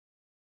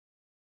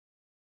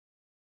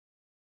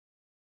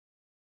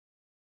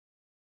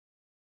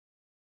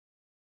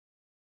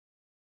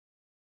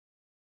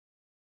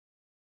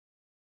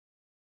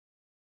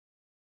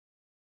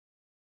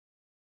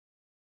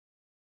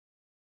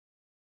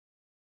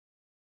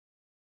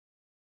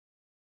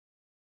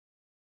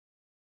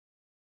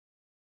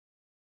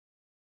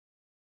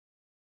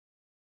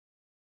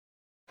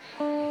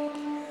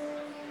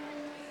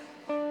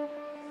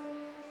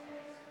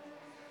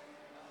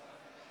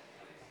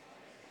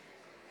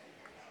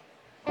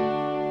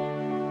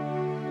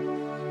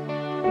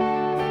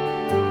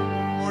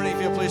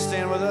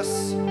stand with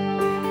us?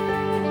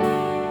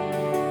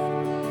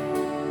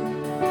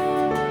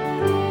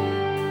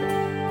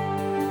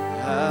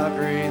 How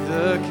great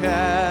the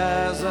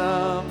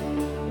chasm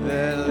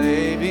that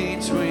lay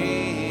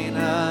between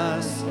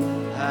us,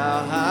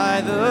 how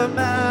high the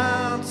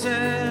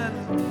mountain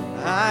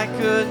I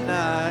could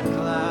not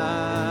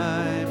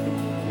climb.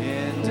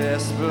 In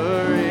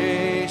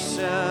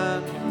desperation,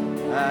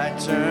 I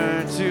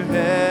turned to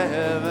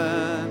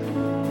heaven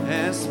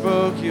and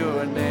spoke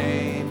your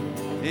name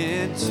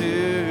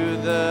into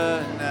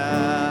the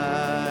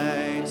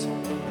night.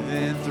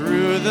 Then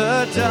through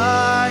the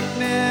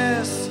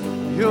darkness,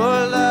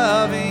 your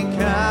loving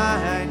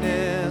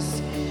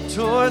kindness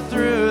tore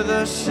through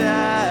the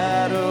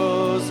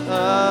shadows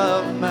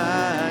of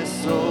my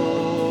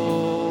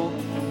soul.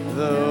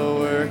 The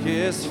work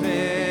is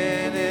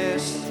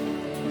finished,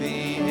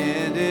 the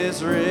end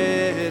is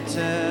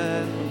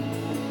written.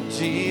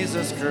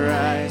 Jesus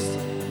Christ,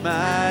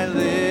 my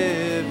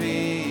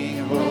living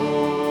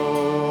hope.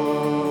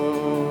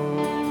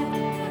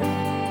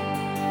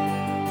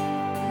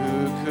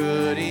 Who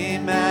could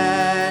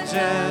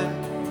imagine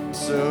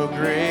so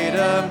great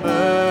a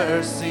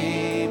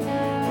mercy?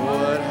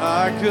 What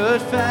heart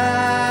could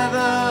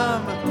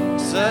fathom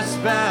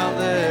such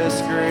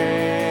boundless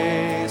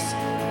grace?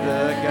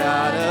 The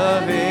God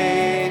of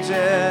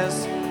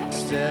ages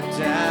stepped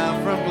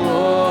down from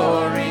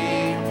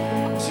glory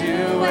to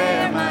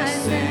wear my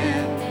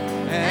sin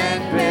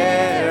and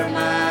bear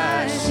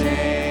my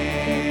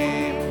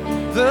shame.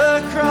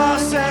 The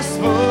cross has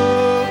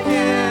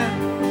spoken,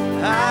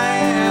 I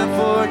am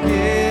forgiven.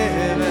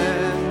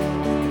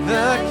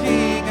 The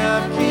King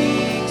of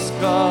Kings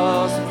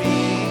calls me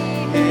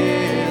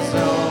his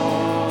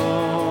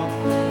own.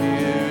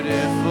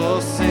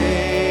 Beautiful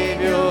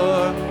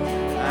Savior,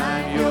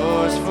 I'm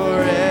yours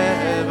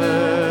forever.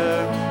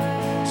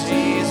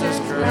 Jesus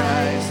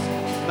Christ,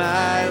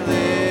 my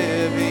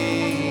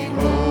living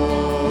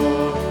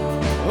hope.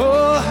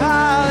 Oh,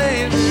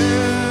 hallelujah.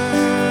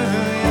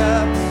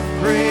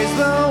 Praise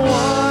the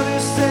one who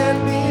set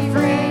me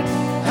free.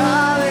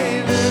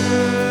 Hallelujah.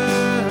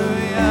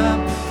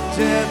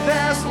 Death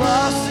has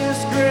lost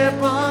its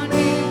grip on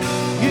me.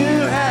 You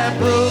have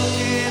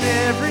broken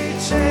every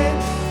chain.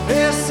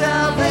 There's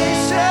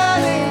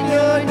salvation in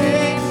your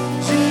name.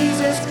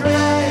 Jesus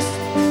Christ,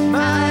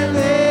 my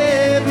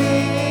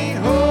living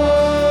hope.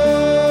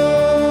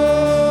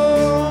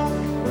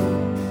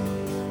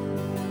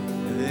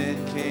 Then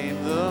came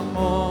the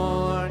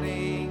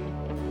morning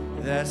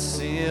that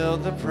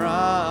sealed the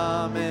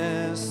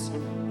promise.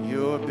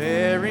 Your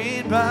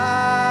buried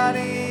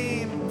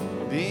body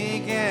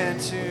began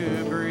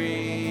to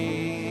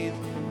breathe.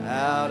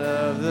 Out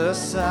of the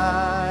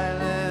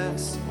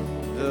silence,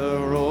 the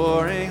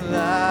roaring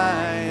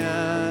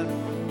lion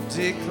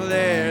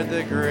declared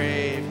the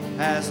grave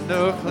has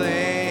no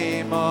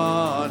claim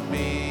on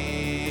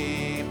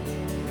me.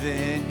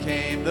 Then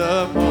came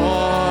the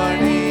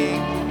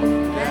morning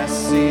that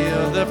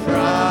sealed the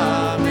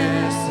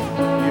promise.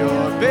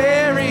 Your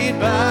buried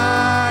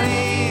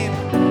body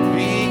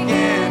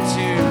began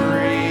to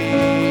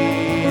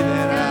breathe,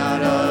 and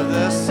out of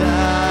the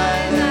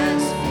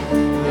silence,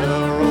 the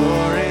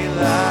roaring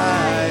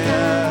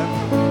lion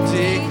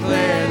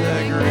declared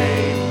the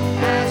grave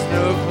has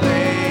no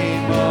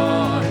claim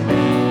on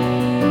me.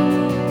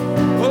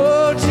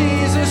 Oh,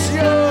 Jesus,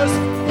 yours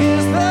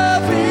is the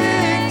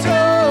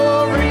victory.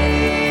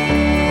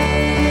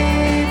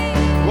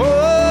 Oh,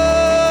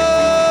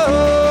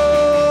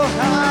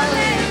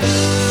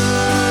 hallelujah.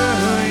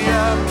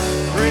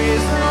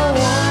 Praise the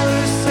one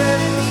who set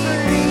me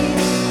free.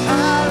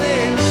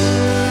 Hallelujah.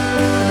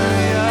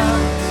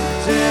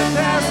 Death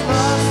has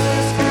lost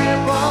its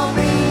grip on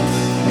me.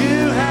 You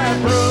have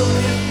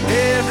broken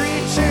every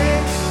chain.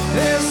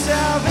 There's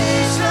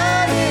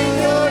salvation in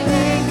your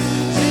name.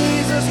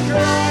 Jesus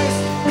Christ,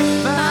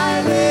 my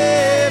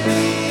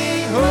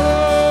living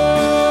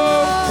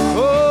hope.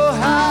 Oh,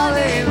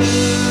 hallelujah.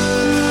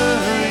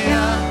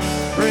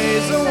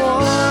 Praise the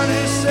one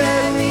who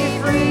set me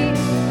free.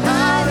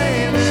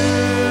 Hallelujah.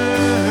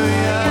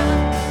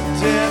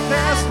 Death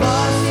has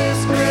lost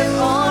its grip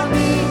on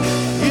me.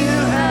 You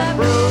have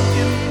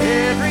broken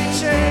every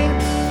chain.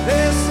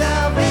 There's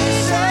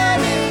salvation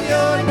in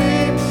your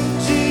name.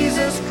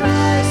 Jesus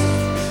Christ,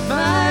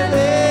 my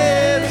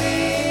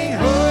living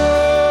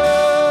hope.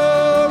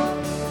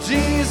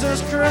 Jesus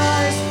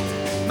Christ,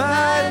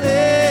 my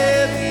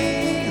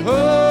living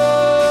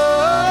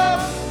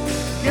hope.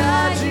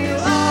 God, you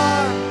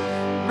are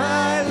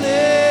my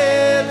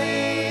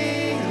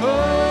living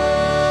hope.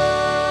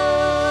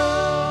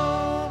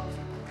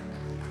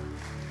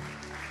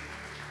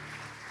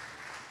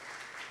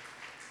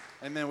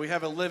 Amen. We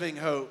have a living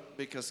hope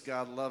because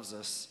God loves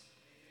us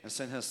and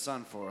sent his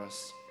son for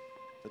us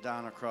to die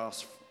on a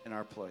cross in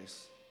our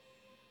place.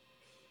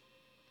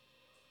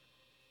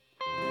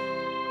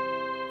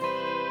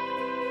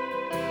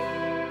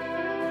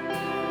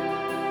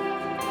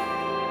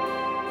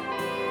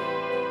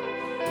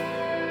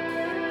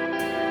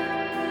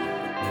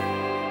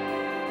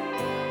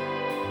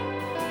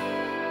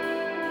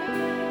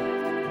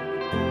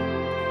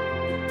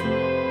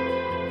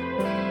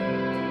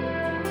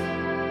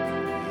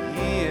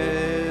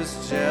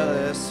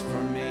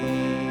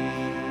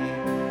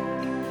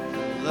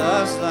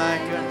 love's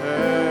like a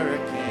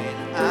hurricane.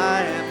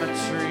 I am a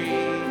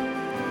tree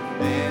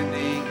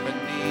bending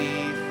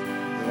beneath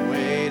the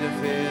weight of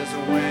his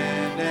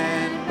wind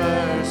and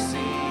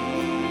mercy.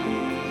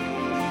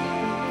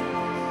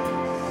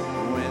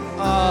 When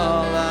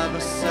all of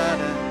a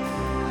sudden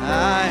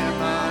I am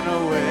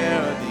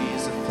unaware of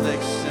these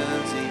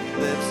afflictions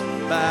eclipsed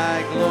by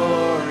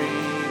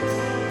glory,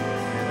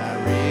 and I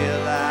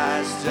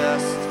realize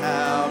just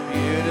how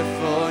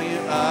beautiful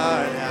you are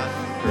and how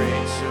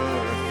great your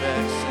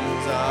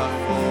affections are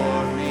for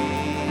me.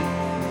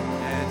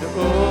 And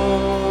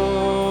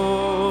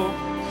oh,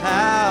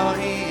 how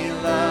he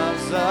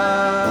loves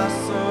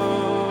us,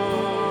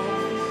 oh,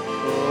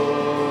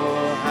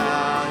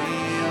 how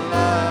he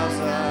loves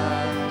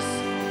us,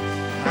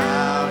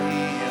 how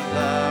he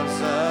loves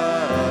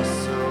us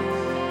so.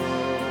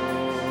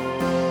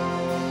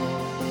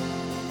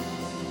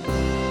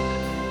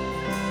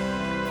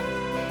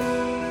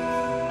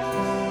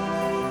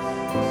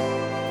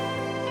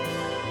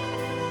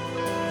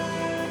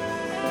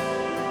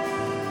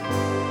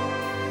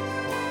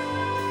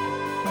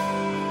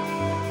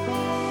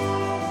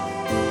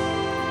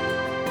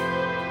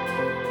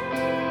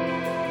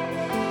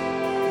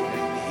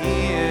 He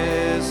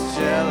is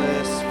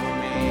jealous for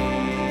me.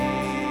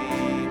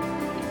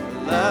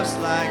 Love's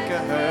like a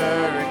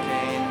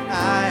hurricane.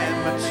 I am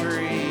a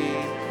tree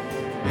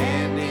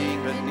bending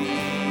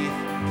beneath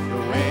the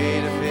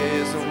weight of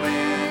his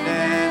wind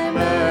and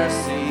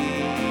mercy.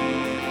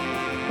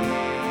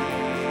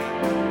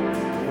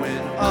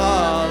 When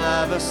all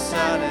of a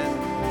sudden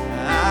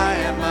I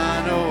am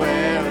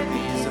unaware of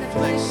these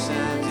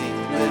afflictions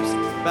eclipsed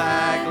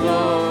by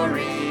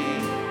glory,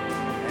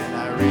 and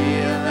I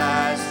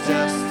realize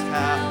just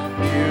how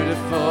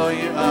beautiful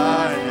you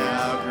are and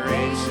how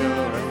great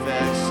your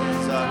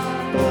affections are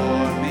for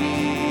me.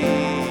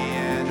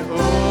 And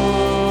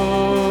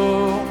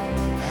oh,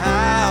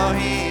 how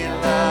he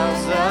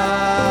loves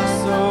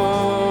us,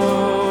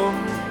 oh,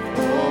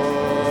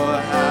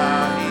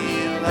 how he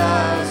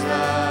loves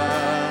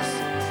us,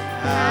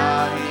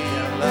 how he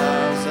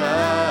loves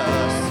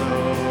us so.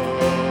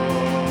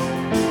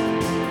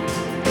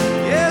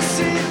 Yes,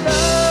 he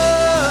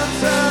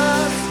loves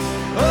us.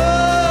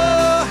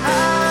 Oh,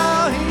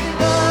 how he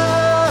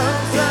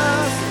loves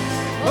us.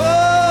 Oh,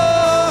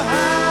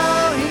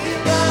 how he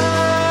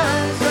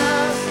loves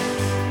us.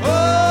 Oh,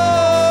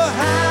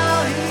 how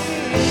he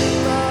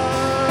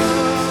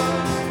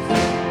loves.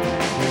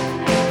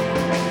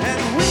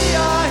 And we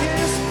are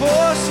his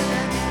portion,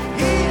 and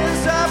he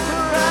is our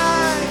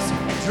prize,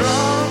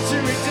 drawn to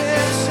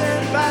redemption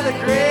by the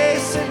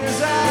grace in his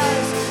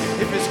eyes.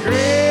 If his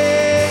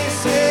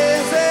grace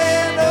is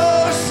an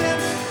ocean,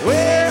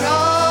 we're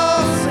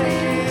all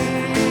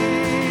sinking.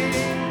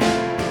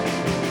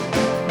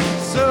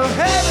 So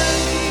heaven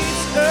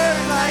meets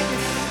earth like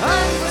an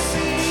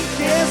unseen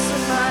kiss,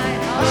 and my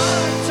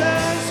heart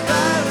turns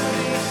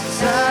violently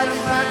inside of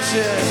my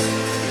chest.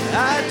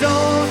 I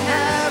don't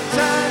have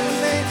time to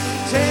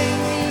maintain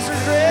these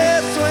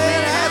regrets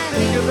when I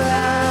think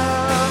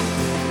about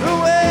the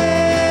way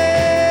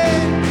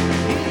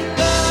he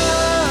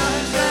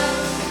loves us.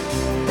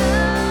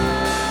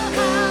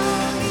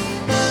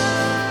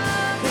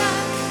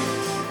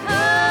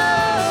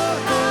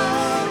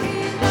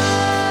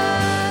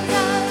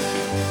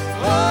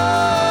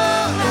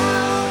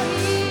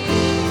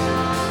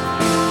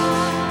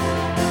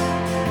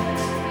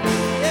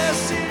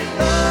 Yes, he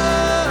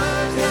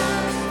loves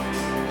us.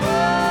 Oh,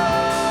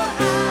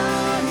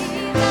 how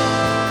he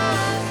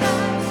loves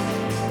us.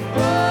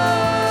 Oh,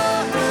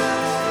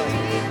 how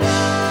he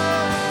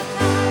loves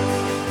us.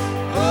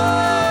 Oh,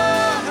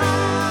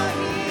 how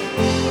he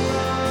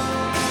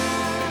loves.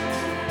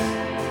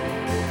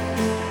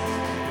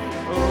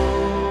 Oh,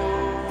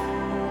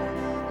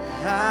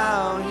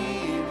 how he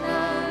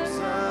loves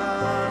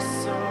us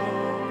so.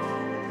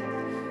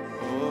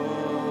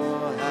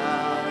 Oh,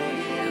 how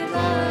he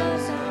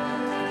loves us.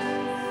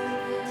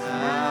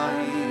 How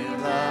he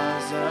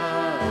loves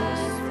us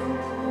so.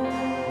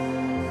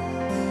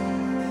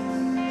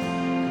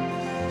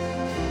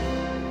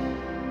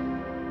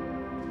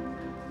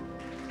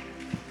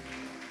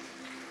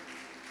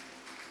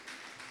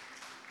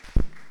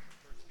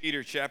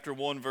 Peter chapter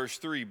 1 verse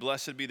 3,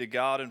 blessed be the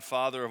God and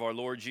Father of our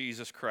Lord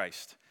Jesus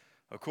Christ.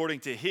 According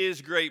to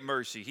his great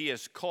mercy, he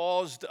has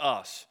caused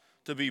us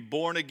to be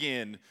born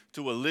again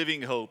to a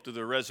living hope through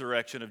the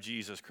resurrection of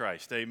Jesus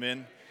Christ.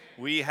 Amen.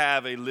 We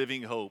have a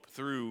living hope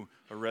through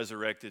a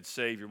resurrected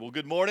Savior. Well,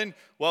 good morning.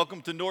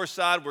 Welcome to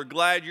Northside. We're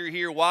glad you're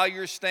here. While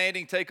you're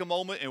standing, take a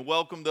moment and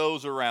welcome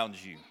those around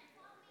you.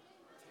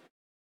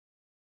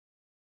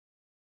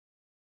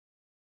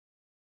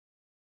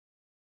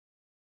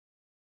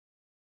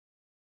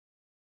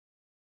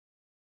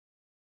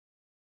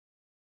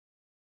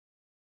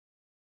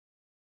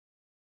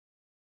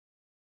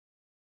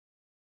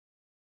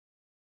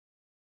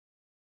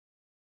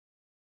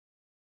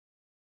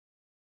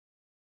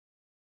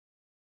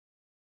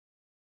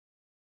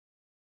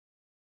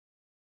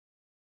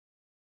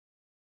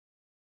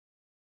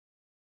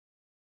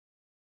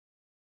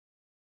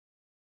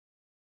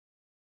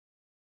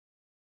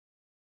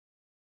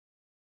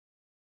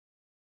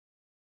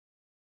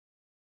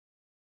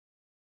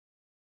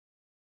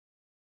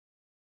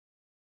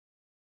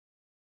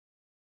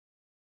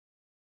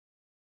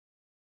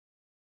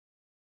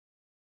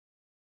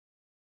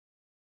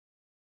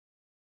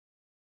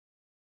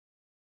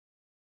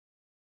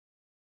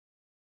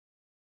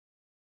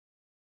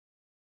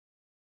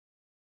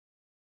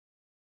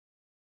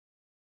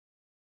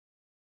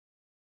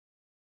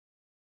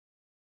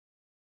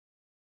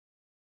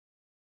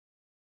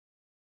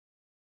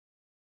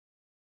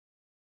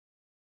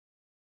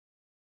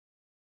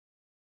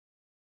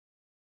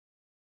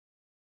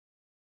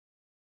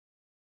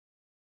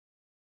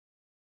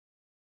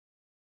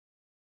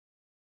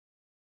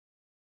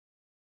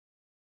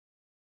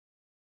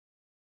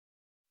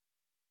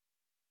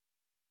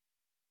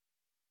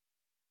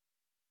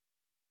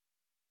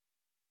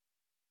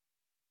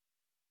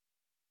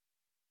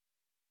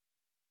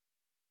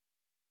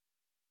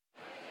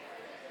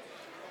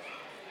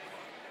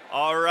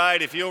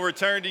 right, if you'll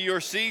return to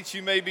your seats,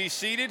 you may be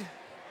seated.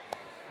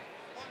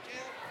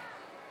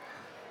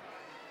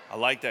 I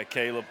like that,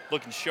 Caleb.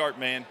 Looking sharp,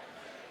 man.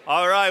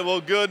 All right,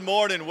 well, good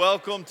morning.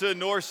 Welcome to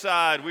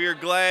Northside. We are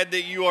glad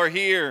that you are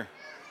here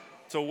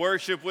to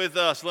worship with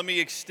us. Let me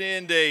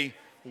extend a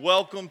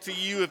welcome to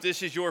you if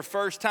this is your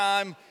first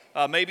time,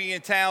 maybe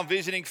in town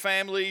visiting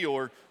family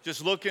or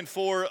just looking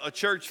for a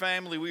church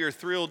family. We are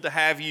thrilled to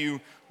have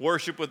you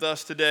worship with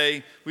us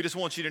today. We just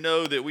want you to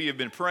know that we have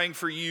been praying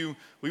for you.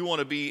 We want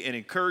to be an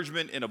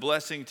encouragement and a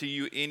blessing to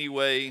you any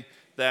way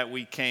that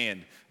we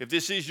can. If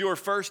this is your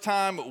first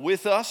time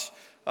with us,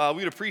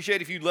 we'd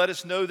appreciate if you'd let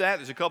us know that.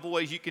 There's a couple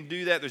ways you can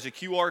do that. There's a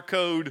QR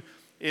code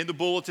in the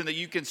bulletin that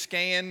you can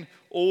scan,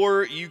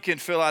 or you can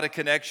fill out a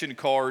connection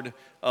card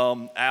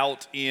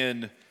out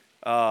in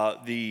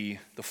the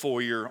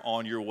foyer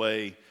on your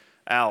way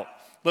out.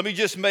 Let me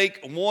just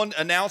make one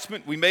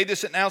announcement. We made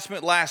this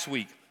announcement last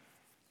week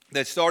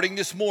that starting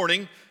this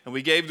morning, and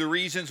we gave the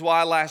reasons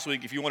why last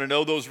week. If you want to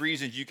know those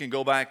reasons, you can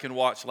go back and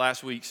watch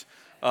last week's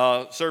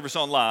service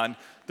online,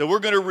 that we're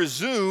going to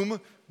resume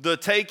the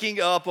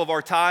taking up of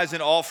our tithes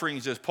and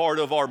offerings as part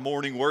of our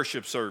morning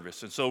worship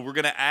service. And so we're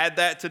going to add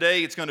that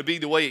today. It's going to be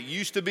the way it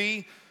used to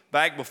be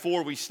back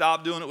before we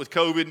stopped doing it with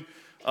COVID.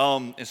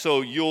 And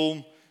so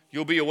you'll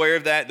be aware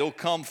of that. They'll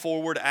come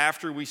forward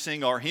after we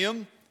sing our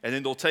hymn, and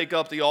then they'll take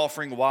up the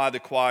offering while the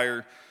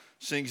choir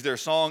sings their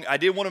song. I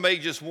did want to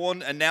make just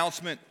one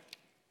announcement.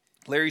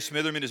 Larry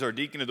Smitherman is our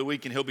deacon of the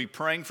week, and he'll be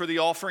praying for the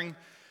offering.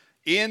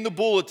 In the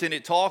bulletin,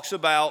 it talks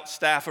about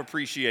staff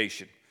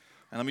appreciation.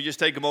 And let me just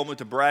take a moment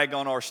to brag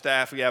on our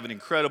staff. We have an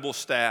incredible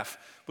staff.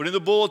 But in the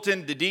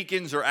bulletin, the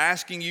deacons are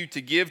asking you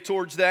to give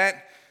towards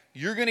that.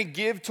 You're going to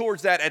give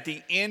towards that at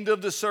the end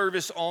of the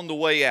service on the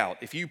way out.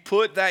 If you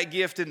put that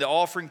gift in the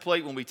offering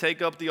plate when we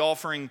take up the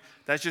offering,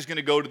 that's just going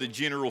to go to the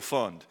general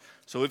fund.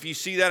 So if you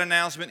see that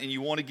announcement and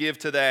you want to give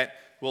to that,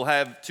 we'll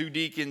have two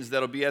deacons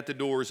that'll be at the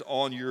doors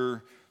on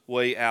your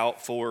way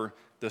out for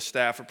the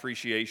staff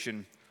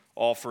appreciation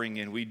offering.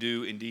 And we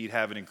do indeed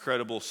have an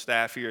incredible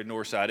staff here at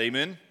Northside.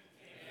 Amen?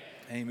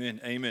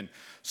 Amen, amen.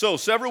 So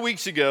several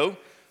weeks ago,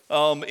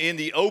 in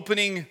the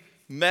opening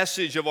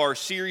message of our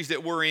series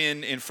that we're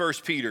in 1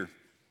 Peter,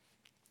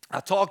 I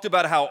talked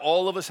about how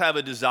all of us have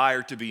a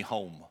desire to be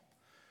home.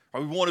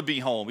 Or we want to be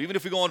home. Even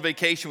if we go on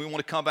vacation, we want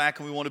to come back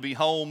and we want to be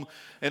home.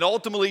 And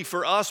ultimately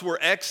for us, we're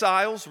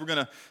exiles. We're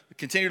going to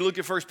continue to look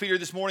at 1 Peter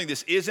this morning.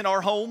 This isn't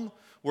our home.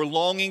 We're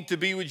longing to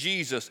be with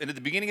Jesus. And at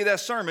the beginning of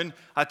that sermon,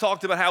 I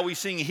talked about how we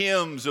sing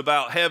hymns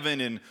about heaven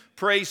and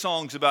praise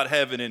songs about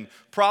heaven. And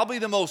probably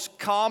the most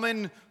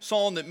common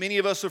song that many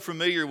of us are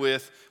familiar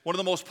with, one of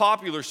the most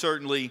popular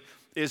certainly,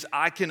 is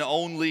I Can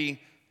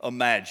Only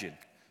Imagine.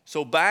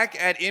 So back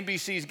at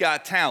NBC's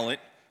Got Talent,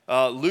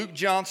 Luke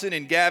Johnson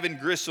and Gavin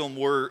Grissom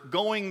were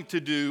going to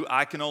do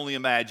I Can Only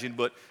Imagine,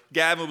 but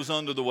Gavin was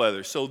under the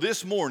weather. So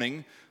this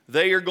morning,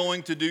 they are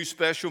going to do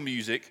special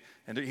music.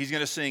 And he's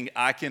going to sing,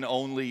 I Can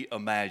Only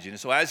Imagine. And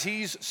so as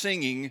he's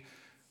singing,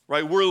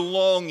 right, we're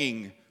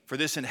longing for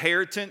this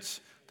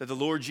inheritance that the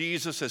Lord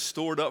Jesus has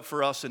stored up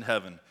for us in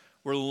heaven.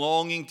 We're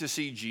longing to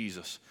see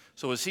Jesus.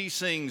 So as he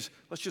sings,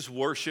 let's just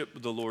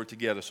worship the Lord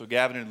together. So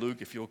Gavin and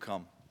Luke, if you'll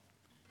come.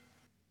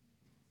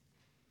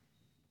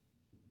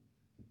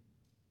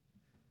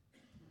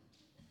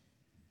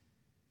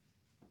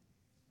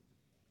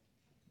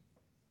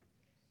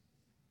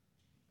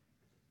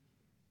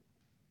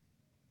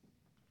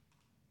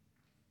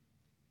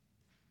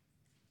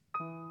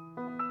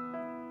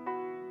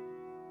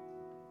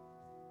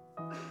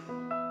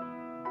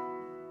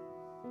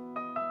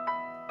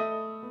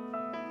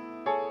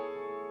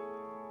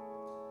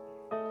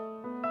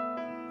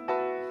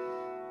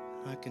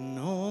 I can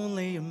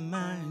only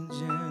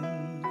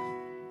imagine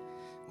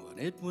what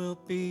it will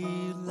be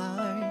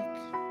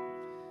like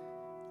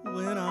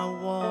when I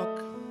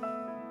walk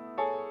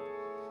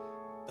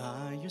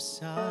by your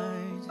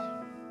side.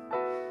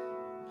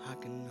 I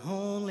can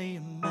only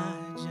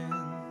imagine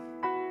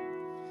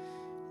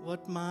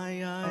what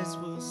my eyes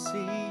will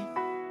see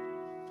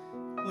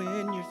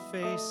when your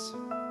face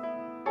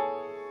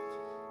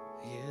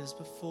is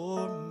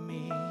before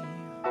me.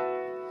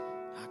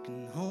 I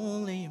can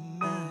only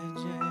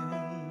imagine.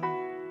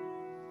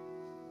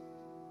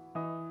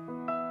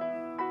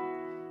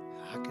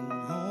 I can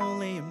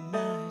only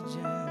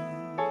imagine.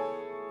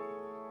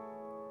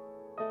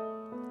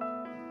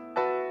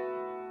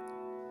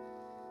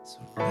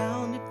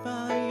 Surrounded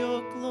by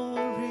your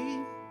glory,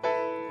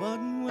 what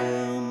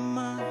will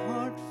my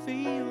heart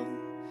feel?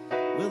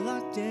 Will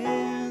I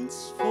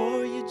dance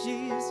for you,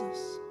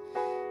 Jesus?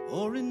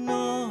 Or in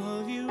awe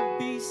of you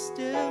be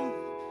still?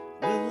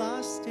 Will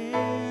I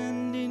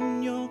stand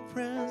in your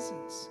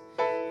presence?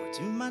 Or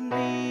to my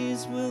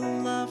knees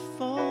will I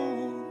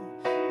fall?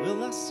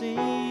 Will I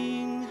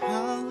sing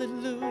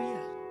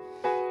hallelujah?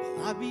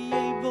 Will I be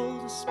able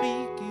to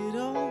speak it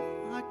all?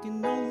 I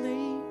can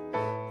only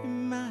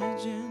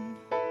imagine.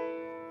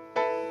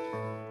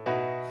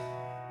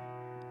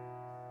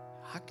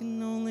 I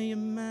can only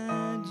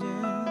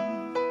imagine.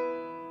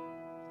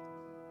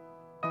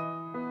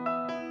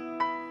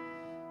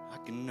 I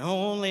can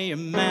only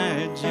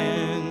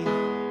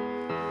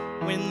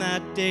when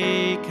that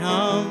day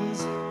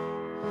comes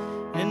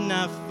and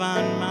I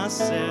find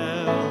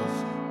myself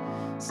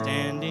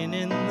standing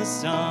in the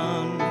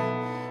sun,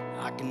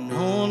 I can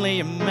only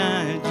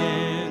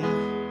imagine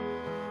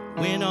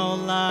when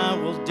all I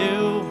will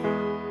do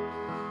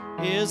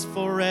is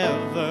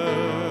forever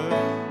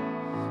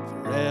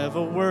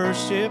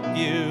worship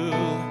you.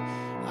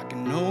 I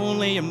can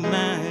only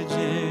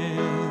imagine.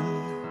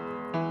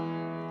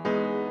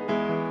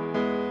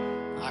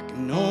 I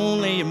can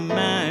only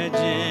imagine.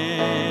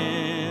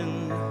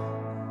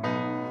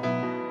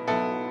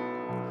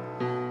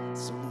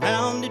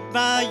 Surrounded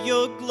by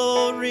your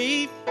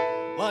glory,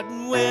 what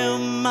will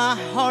my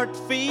heart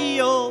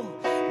feel?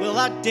 Will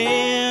I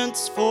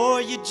dance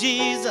for you,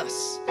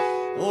 Jesus?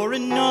 Or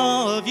in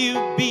awe of you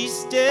be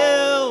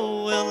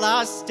still? Will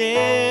I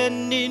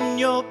stand in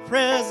your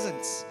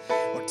presence?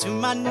 Or to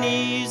my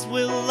knees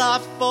will I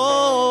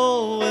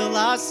fall? Will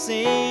I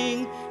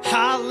sing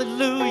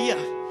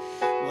hallelujah?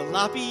 Will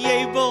I be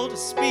able to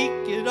speak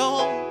it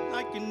all?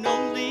 I can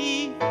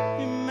only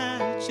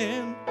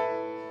imagine.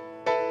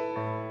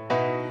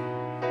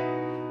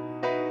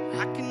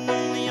 I can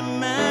only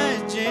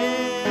imagine.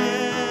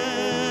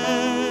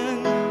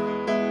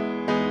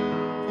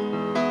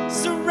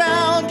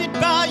 Surrounded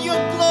by your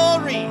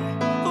glory,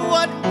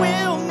 what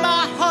will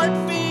my heart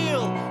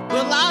feel?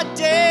 Will I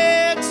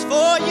dance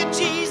for you,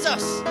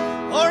 Jesus?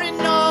 Or in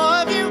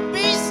awe of you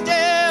be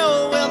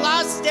still? Will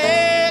I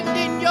stand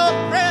in your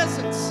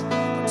presence?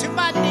 Or to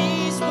my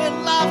knees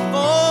will I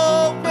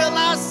fall? Will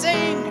I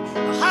sing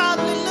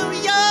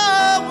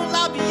hallelujah? Will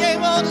I be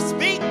able to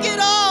speak it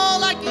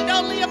all? I can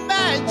only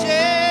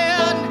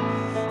imagine.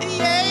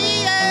 Yeah,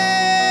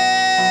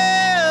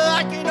 yeah,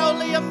 I can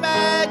only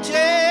imagine.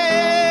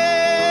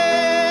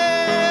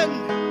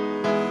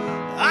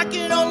 I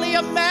can only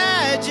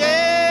imagine.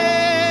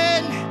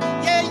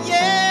 Yeah,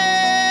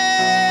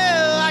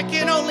 yeah, I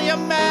can only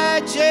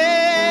imagine.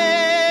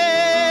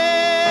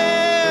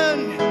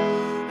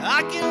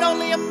 I can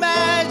only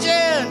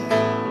imagine.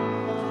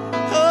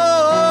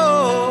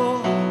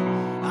 Oh,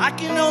 I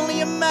can only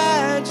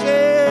imagine.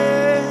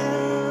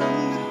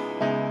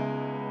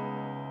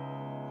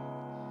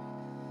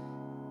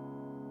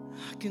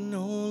 I can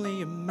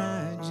only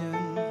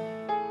imagine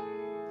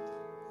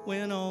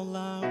when all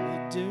I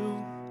will do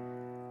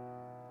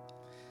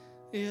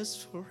is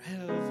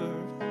forever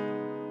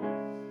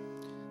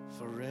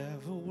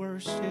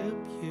worship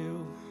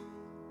you.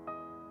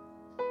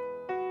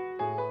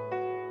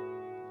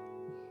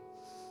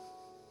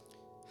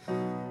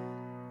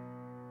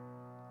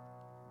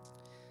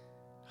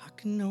 I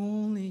can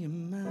only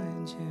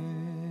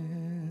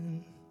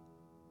imagine.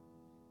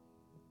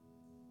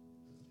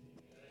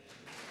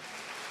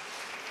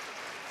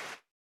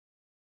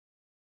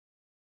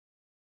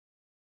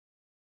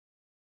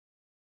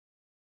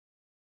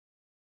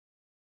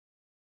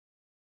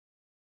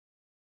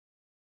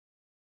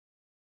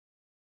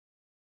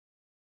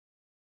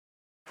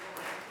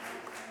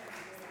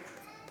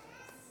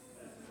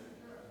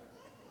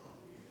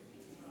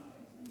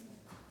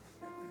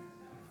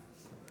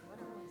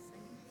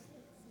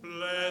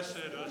 Blessed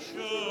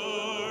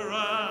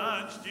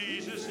assurance,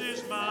 Jesus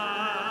is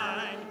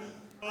mine.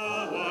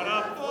 Oh, what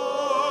a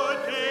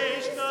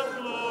foretaste of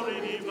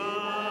glory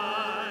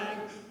divine.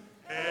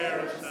 Heir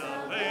of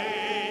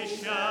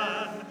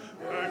salvation,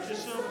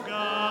 purchase of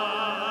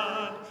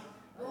God,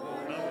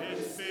 born of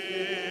his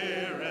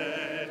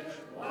Spirit,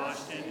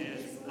 washed in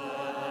his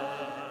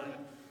blood.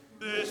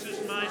 This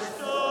is my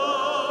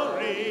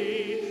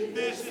story,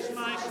 this is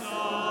my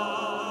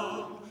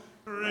song,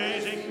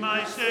 praising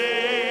my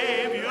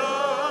Savior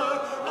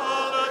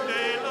all the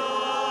day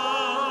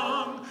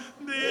long.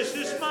 This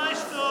is my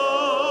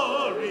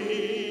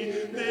story,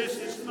 this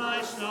is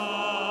my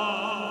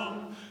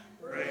song,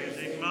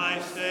 praising my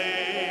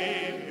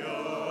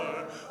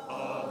Savior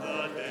all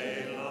the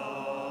day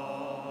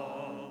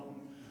long.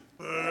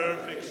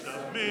 Perfect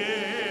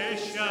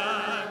submission,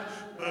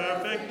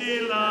 perfect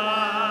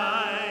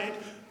delight,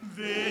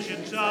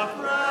 visions of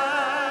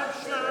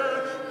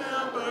rapture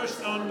now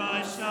burst on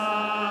my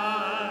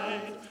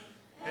sight.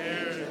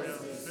 Herald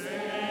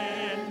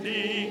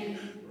ascending,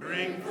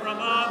 bring from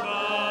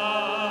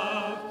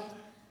above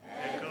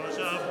echoes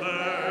of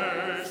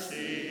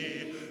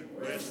mercy,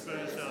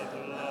 whispers of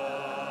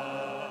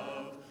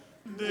love.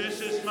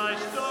 This is my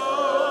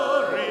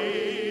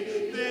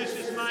story, this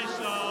is my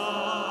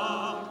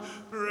song,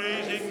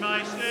 praising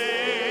my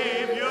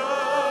Savior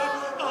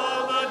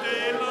all the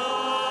day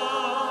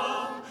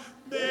long.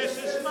 This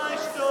is my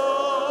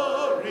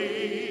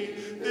story,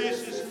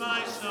 this is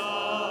my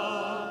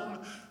song,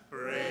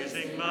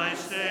 praising my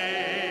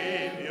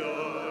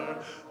Savior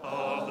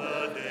all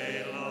the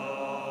day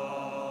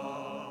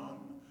long.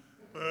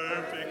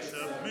 Perfect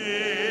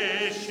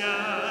submission,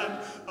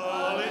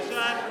 all is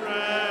at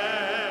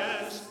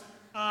rest.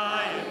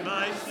 I in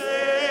my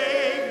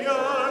Savior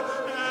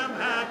am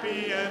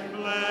happy and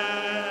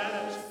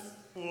blessed,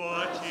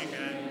 watching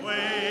and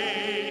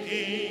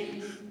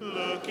waiting,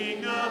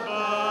 looking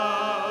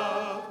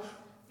above,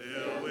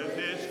 filled with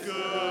his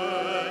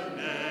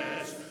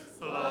goodness,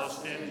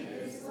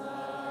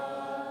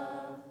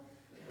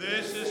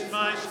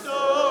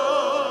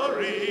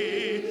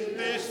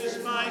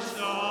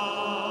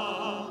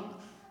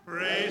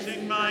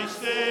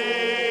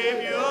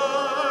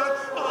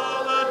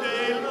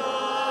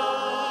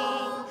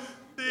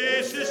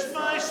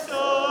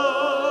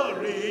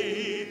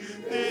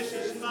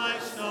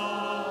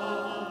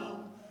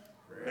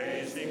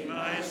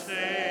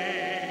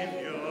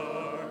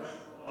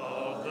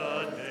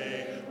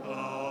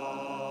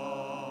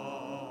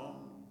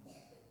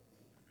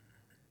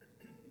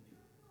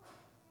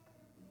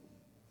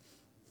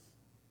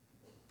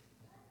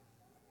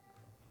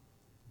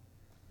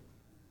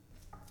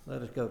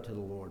 Let us go to the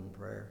Lord in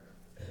prayer.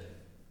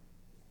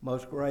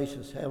 Most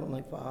gracious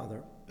Heavenly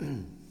Father,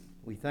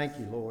 we thank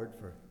you, Lord,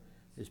 for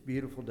this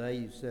beautiful day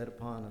you've set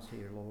upon us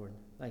here, Lord.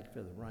 Thank you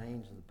for the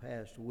rains of the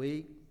past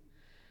week.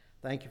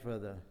 Thank you for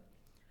the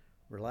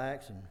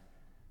relaxing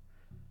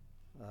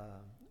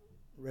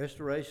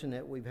restoration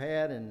that we've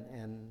had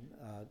and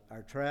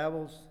our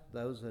travels,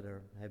 those that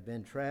have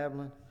been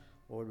traveling.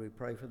 Lord, we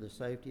pray for the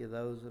safety of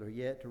those that are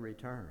yet to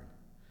return.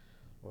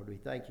 Lord, we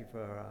thank you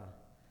for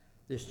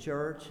this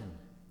church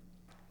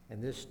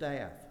and this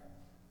staff.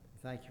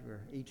 Thank you for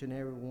each and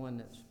every one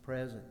that's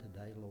present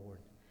today, Lord.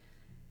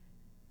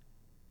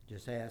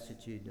 Just ask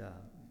that you'd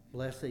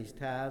bless these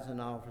tithes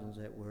and offerings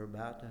that we're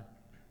about to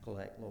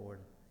collect, Lord,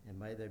 and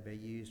may they be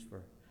used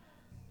for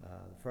the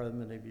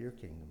furtherment of your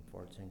kingdom.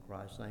 For it's in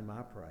Christ's name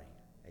I pray.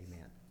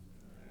 Amen.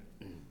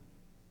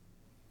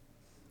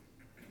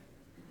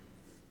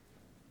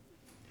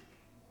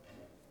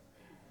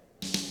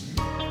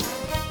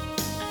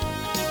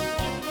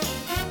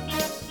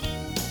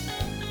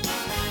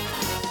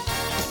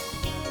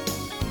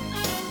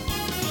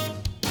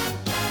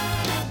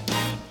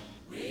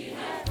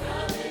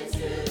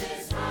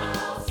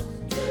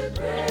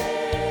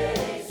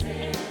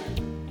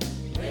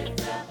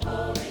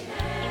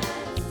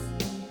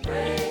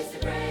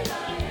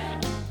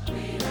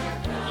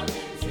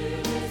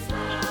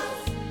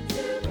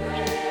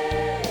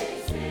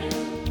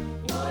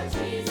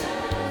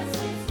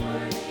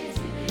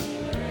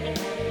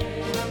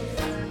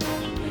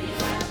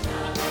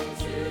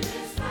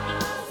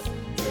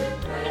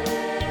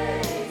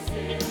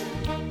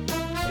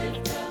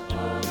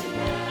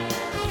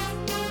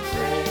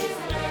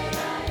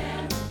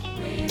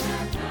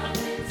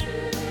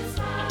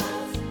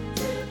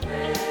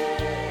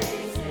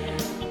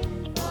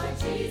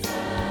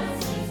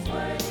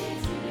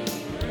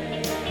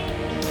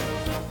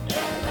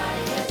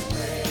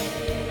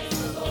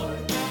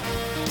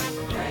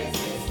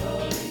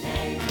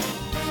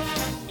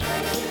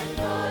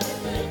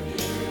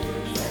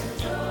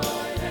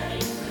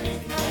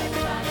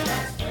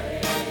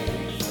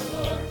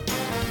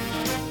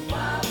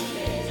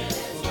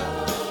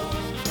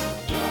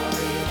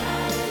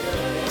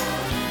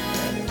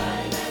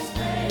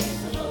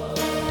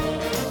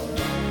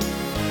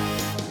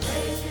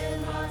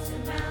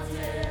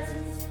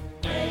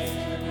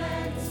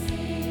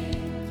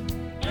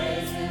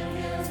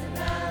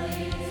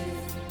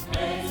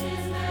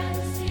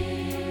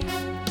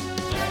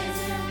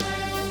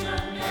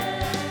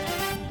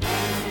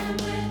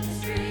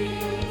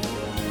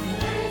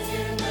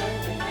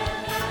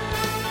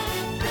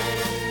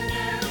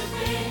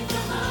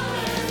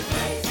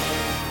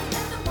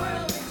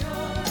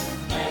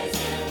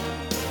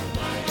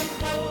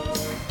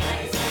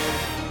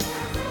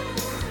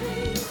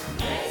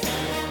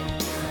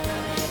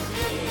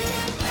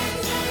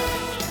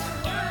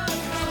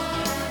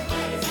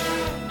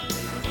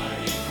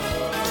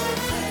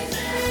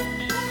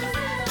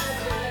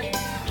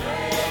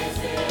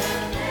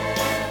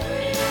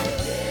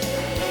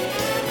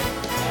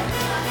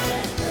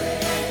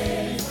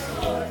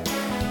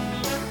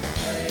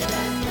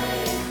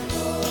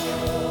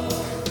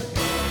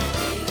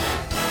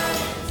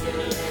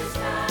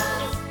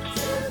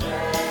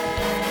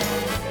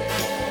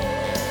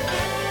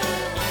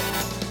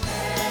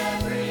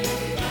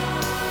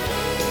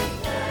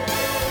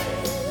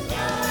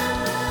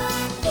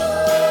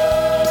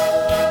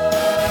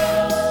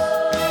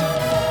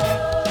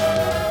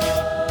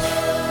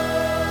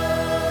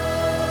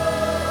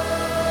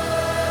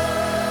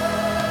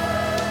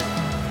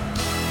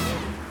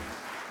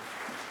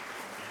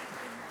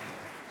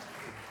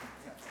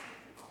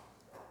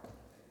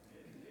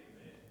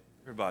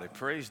 Everybody,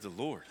 praise the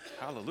Lord.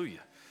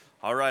 Hallelujah.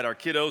 All right, our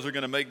kiddos are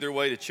going to make their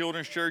way to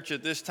children's church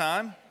at this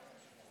time.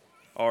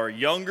 Our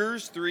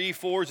youngers, 3,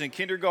 4s in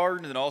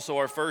kindergarten, and also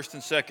our first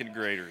and second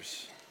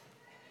graders.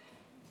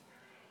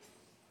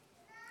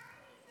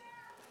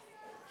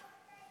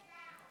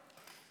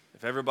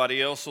 If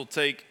everybody else will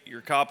take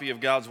your copy of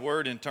God's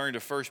Word and turn to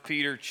 1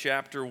 Peter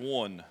chapter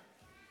 1.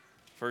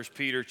 1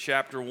 Peter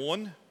chapter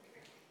 1,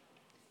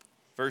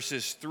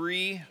 verses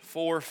 3,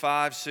 4,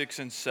 5, 6,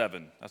 and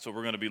 7. That's what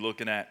we're going to be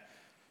looking at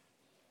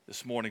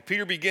this morning.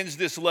 Peter begins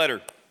this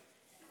letter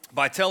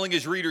by telling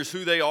his readers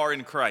who they are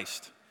in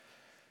Christ.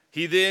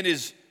 He then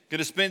is going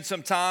to spend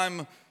some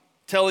time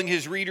telling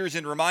his readers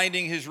and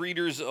reminding his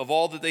readers of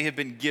all that they have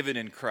been given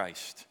in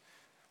Christ,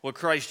 what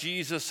Christ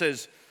Jesus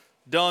has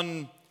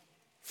done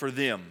for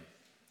them.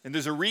 And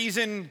there's a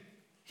reason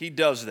he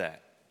does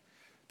that,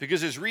 because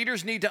his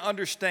readers need to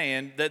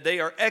understand that they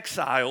are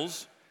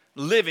exiles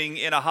living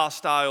in a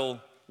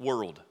hostile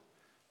world.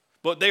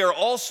 But they are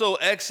also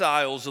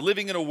exiles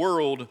living in a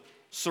world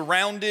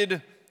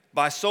surrounded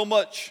by so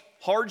much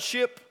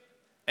hardship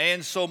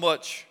and so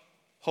much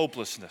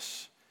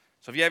hopelessness.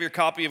 So if you have your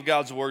copy of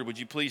God's Word, would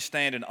you please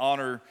stand in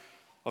honor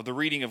of the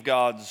reading of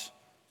God's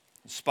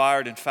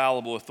inspired,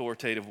 infallible,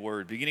 authoritative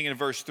Word. Beginning in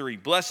verse 3,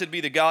 "Blessed be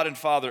the God and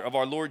Father of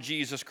our Lord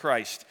Jesus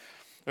Christ.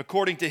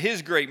 According to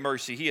His great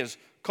mercy, He has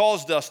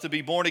caused us to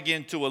be born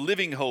again to a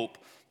living hope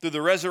through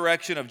the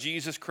resurrection of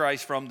Jesus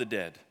Christ from the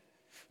dead,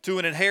 to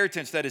an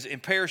inheritance that is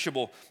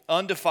imperishable,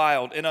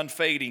 undefiled, and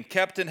unfading,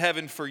 kept in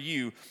heaven for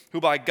you, who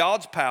by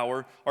God's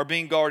power are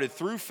being guarded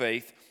through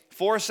faith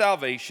for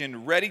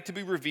salvation, ready to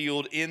be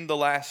revealed in the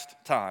last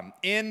time.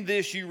 In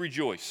this you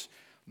rejoice,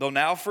 though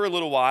now for a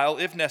little while,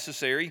 if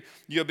necessary,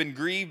 you have been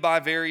grieved by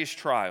various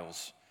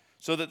trials,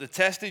 so that the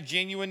tested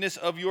genuineness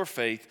of your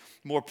faith,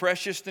 more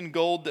precious than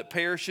gold that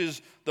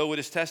perishes though it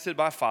is tested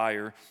by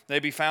fire, may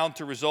be found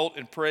to result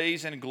in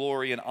praise and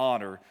glory and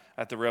honor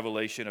at the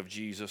revelation of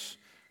Jesus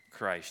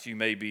Christ. You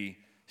may be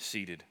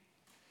seated.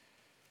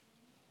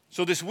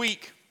 So this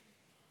week,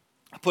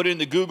 I put in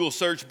the Google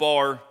search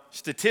bar,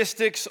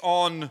 statistics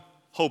on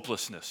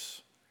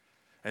hopelessness.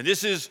 And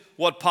this is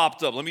what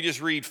popped up. Let me just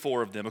read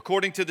 4 of them.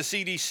 According to the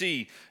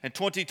CDC, in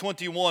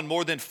 2021,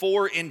 more than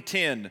 4 in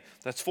 10,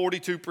 that's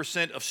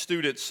 42% of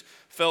students,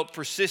 felt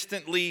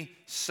persistently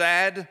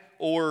sad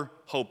or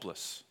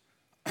hopeless.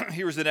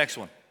 Here's the next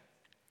one.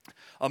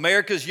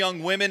 America's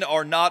young women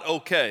are not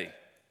okay.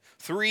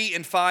 3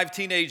 in 5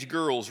 teenage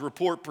girls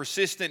report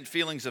persistent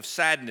feelings of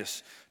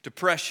sadness,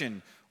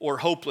 depression, or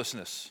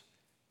hopelessness.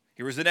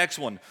 Here's the next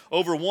one.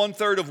 Over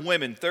 1/3 of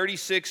women,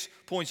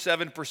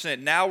 36.7%,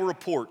 now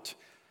report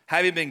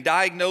having been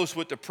diagnosed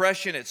with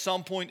depression at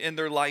some point in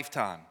their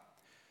lifetime,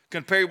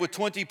 compared with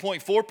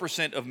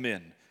 20.4% of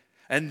men.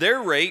 And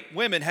their rate,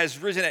 women, has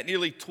risen at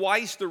nearly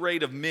twice the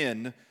rate of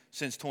men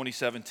since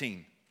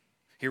 2017.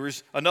 Here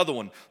is another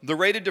one. The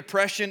rate of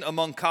depression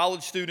among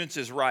college students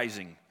is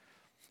rising.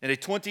 In a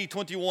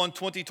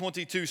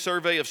 2021-2022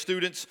 survey of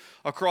students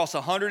across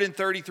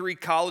 133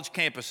 college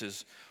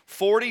campuses,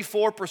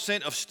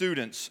 44% of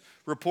students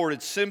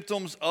reported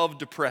symptoms of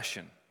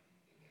depression,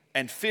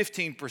 and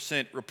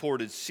 15%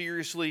 reported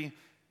seriously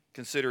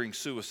considering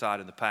suicide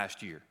in the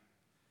past year.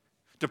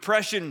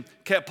 Depression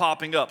kept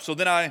popping up. So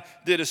then I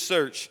did a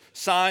search,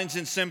 signs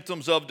and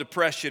symptoms of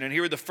depression, and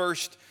here are the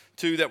first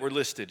 2 that were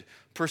listed.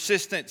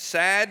 Persistent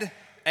sad,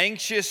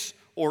 anxious,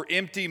 or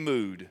empty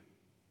mood.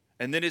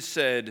 And then it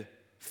said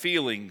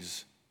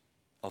feelings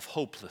of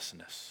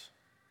hopelessness.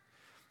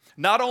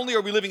 Not only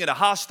are we living in a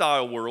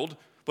hostile world,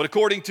 but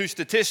according to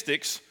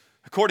statistics,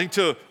 according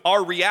to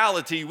our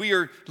reality, we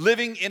are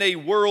living in a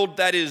world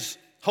that is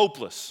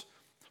hopeless.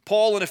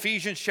 Paul in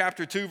Ephesians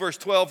chapter 2, verse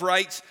 12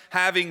 writes,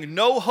 having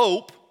no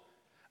hope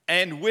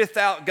and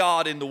without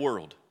God in the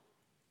world.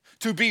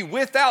 To be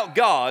without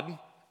God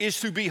is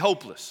to be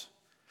hopeless.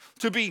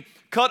 To be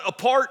cut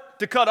apart,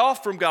 to cut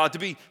off from God, to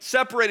be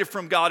separated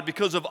from God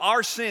because of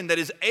our sin that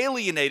has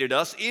alienated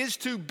us is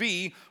to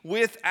be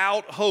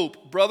without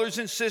hope. Brothers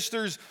and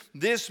sisters,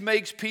 this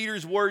makes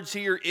Peter's words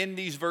here in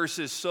these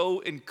verses so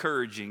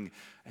encouraging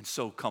and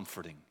so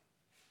comforting.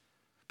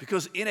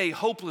 Because in a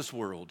hopeless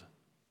world,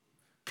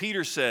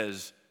 Peter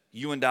says,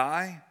 you and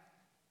I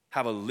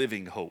have a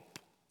living hope.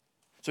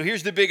 So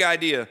here's the big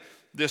idea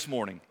this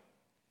morning.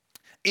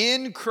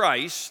 In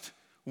Christ,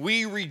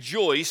 we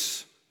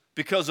rejoice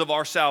because of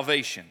our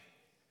salvation.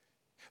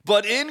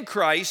 But in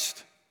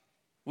Christ,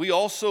 we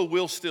also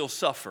will still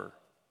suffer.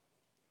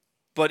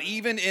 But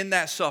even in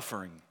that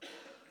suffering,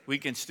 we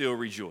can still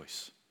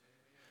rejoice.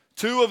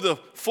 2 of the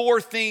 4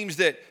 themes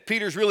that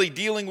Peter's really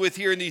dealing with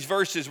here in these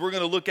verses we're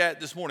going to look at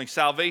this morning,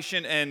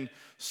 salvation and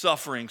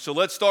suffering. So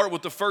let's start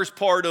with the first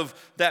part of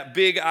that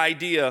big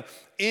idea.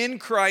 In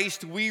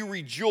Christ, we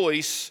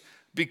rejoice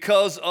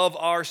because of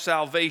our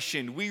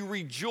salvation. We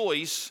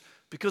rejoice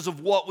because of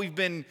what we've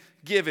been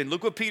given.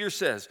 Look what Peter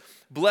says.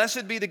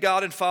 Blessed be the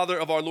God and Father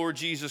of our Lord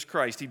Jesus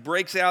Christ. He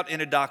breaks out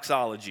in a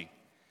doxology.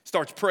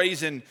 Starts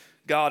praising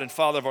God and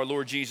Father of our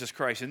Lord Jesus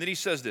Christ. And then he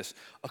says this,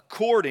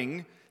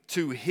 according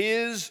to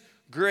his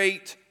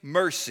great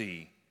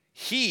mercy,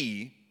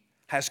 he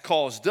has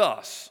caused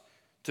us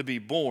to be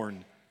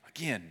born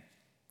again.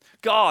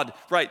 God,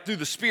 right, through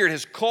the Spirit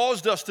has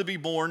caused us to be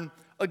born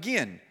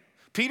again.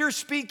 Peter's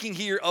speaking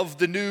here of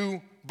the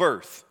new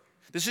birth.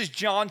 This is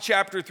John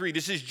chapter 3.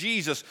 This is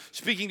Jesus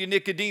speaking to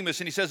Nicodemus,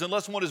 and he says,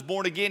 unless one is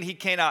born again, he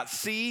cannot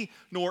see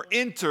nor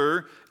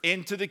enter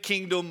into the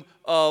kingdom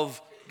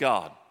of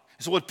God.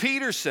 So what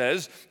Peter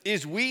says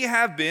is we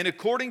have been,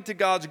 according to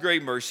God's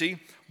great mercy,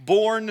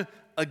 born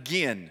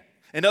again.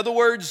 In other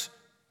words,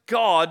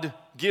 God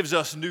gives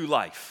us new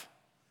life.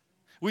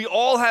 We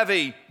all have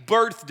a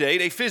birth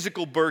date, a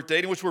physical birth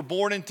date in which we're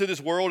born into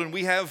this world, and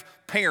we have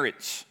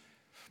parents.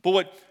 But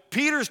what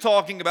Peter's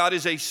talking about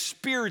is a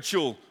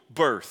spiritual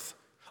birth,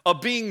 of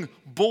being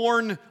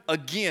born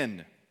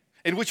again,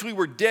 in which we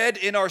were dead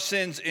in our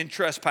sins and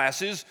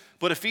trespasses,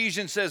 but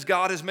Ephesians says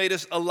God has made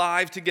us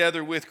alive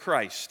together with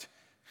Christ.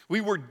 We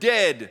were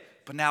dead,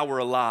 but now we're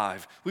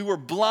alive. We were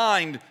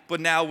blind,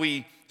 but now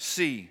we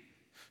see.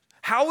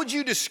 How would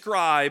you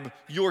describe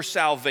your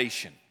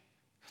salvation?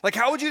 Like,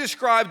 how would you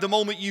describe the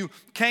moment you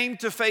came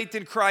to faith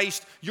in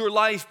Christ, your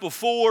life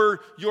before,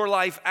 your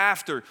life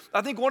after?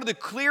 I think one of the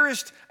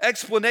clearest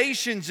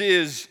explanations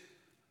is,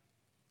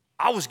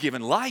 I was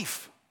given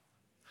life.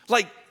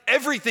 Like,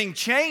 everything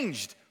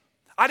changed.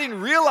 I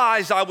didn't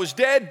realize I was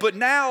dead, but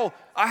now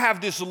I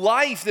have this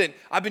life that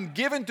I've been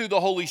given through the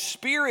Holy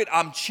Spirit.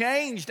 I'm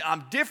changed.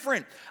 I'm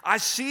different. I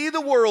see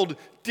the world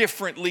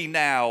differently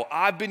now.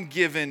 I've been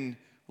given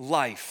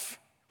life.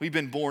 We've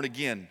been born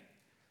again.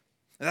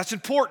 And that's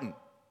important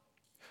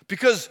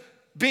because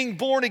being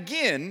born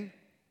again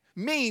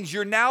means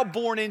you're now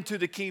born into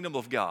the kingdom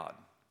of God.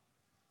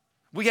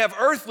 We have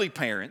earthly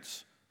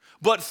parents,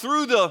 but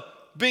through the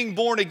being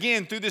born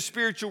again, through the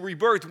spiritual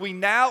rebirth, we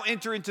now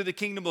enter into the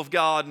kingdom of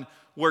God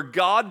where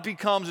God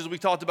becomes, as we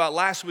talked about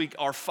last week,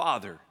 our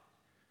Father.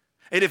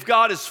 And if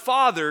God is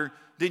Father,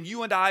 then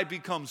you and I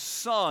become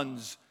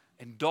sons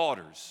and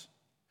daughters.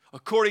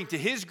 According to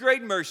His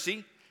great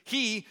mercy,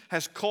 He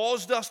has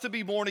caused us to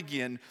be born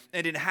again,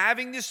 and in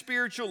having this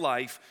spiritual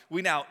life,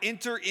 we now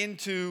enter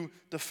into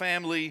the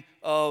family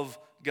of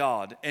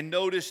God. And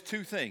notice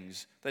two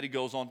things that He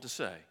goes on to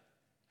say.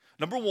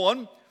 Number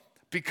one,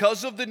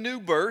 because of the new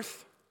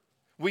birth,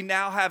 we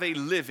now have a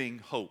living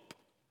hope.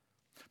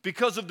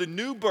 Because of the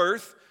new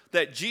birth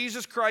that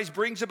Jesus Christ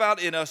brings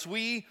about in us,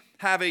 we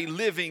have a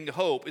living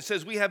hope. It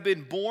says we have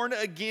been born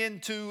again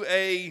to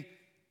a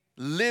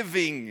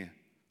living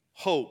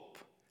hope.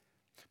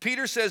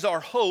 Peter says our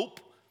hope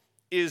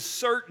is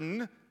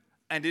certain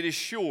and it is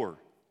sure.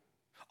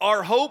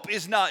 Our hope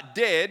is not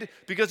dead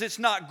because it's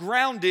not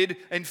grounded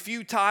in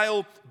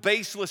futile,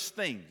 baseless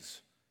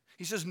things.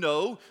 He says,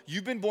 no,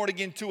 you've been born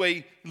again to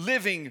a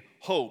living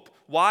hope.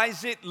 Why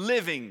is it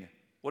living?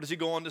 What does he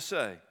go on to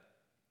say?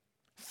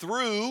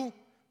 Through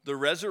the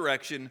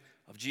resurrection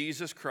of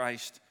Jesus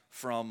Christ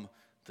from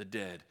the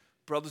dead.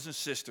 Brothers and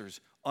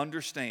sisters,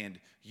 understand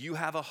you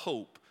have a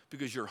hope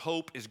because your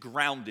hope is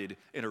grounded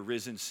in a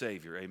risen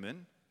Savior.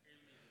 Amen?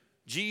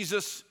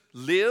 Jesus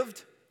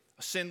lived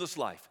a sinless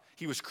life.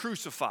 He was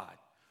crucified,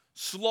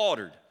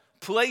 slaughtered,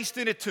 placed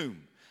in a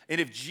tomb. And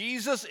if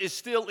Jesus is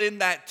still in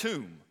that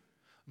tomb,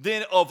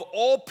 then of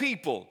all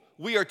people,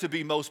 we are to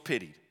be most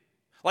pitied.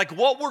 Like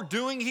what we're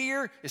doing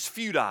here is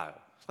futile.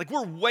 Like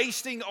we're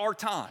wasting our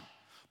time.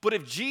 But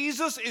if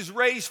Jesus is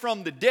raised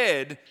from the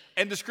dead,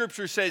 and the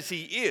scripture says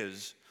He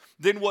is,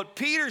 then what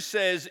Peter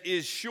says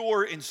is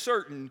sure and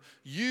certain.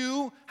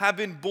 You have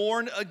been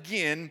born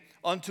again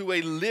unto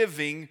a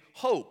living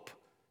hope.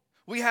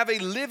 We have a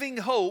living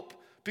hope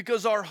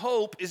because our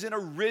hope is in a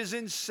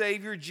risen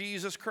Savior,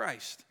 Jesus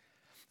Christ.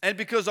 And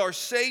because our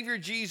Savior,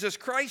 Jesus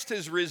Christ,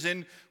 has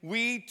risen,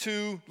 we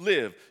too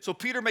live. So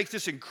Peter makes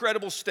this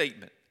incredible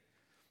statement.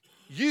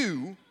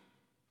 You,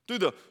 through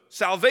the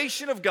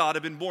salvation of God,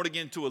 have been born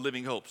again to a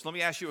living hope. So let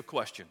me ask you a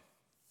question.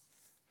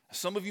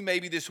 Some of you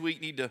maybe this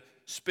week need to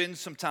spend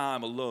some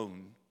time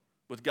alone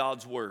with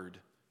God's Word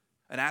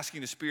and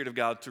asking the Spirit of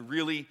God to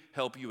really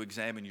help you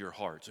examine your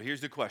heart. So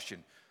here's the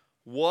question.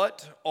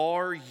 What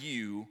are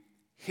you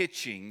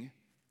hitching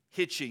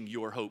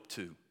your hope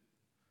to?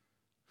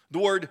 The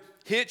word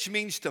hitch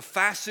means to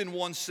fasten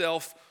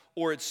oneself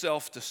or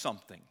itself to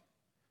something.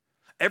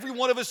 Every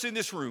one of us in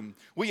this room,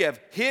 we have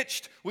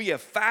hitched, we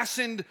have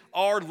fastened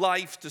our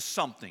life to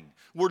something.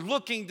 We're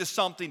looking to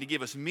something to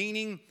give us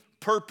meaning,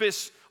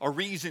 purpose, a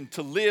reason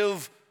to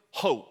live,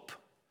 hope.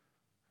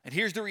 And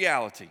here's the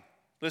reality.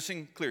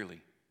 Listen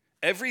clearly.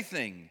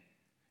 Everything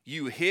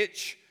you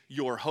hitch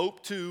your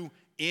hope to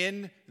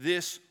in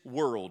this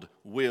world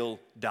will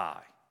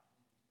die.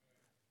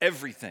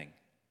 Everything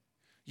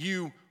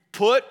you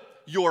put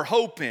your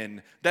hope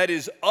in that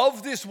is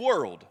of this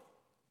world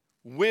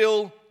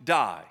will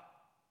die.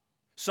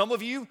 Some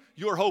of you,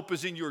 your hope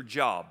is in your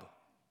job.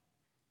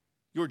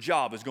 Your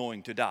job is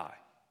going to die.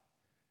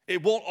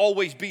 It won't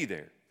always be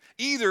there.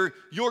 Either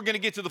you're going to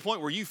get to the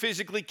point where you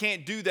physically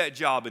can't do that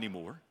job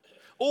anymore,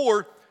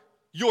 or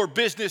your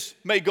business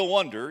may go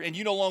under and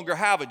you no longer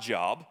have a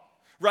job,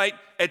 right?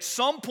 At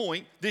some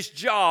point, this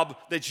job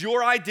that's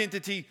your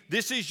identity,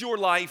 this is your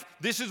life,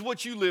 this is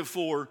what you live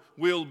for,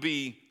 will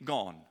be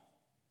gone.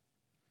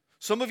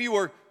 Some of you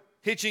are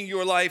hitching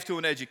your life to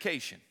an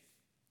education.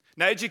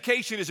 Now,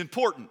 education is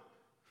important.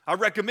 I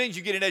recommend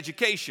you get an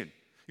education.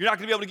 You're not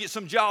going to be able to get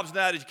some jobs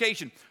without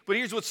education. But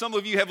here's what some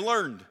of you have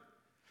learned.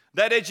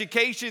 That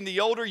education, the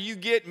older you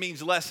get,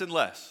 means less and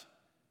less.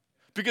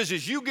 Because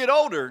as you get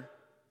older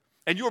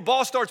and your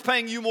boss starts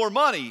paying you more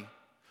money,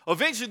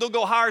 eventually they'll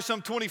go hire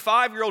some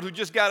 25-year-old who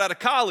just got out of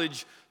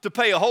college to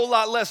pay a whole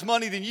lot less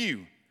money than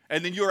you,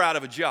 and then you're out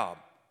of a job.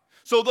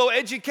 So though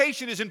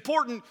education is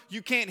important,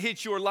 you can't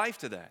hitch your life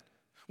to that.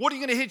 What are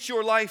you going to hitch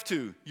your life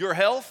to? Your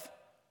health?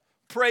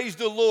 Praise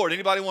the Lord.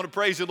 Anybody want to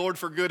praise the Lord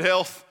for good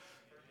health?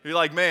 You're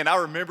like, man, I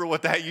remember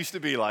what that used to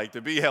be like,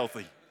 to be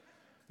healthy.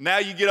 Now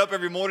you get up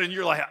every morning and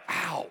you're like,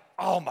 ow,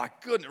 oh my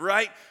goodness,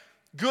 right?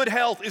 Good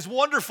health is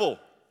wonderful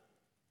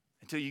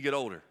until you get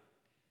older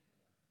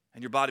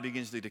and your body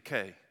begins to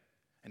decay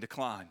and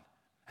decline.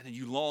 And then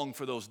you long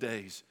for those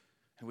days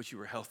in which you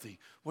were healthy.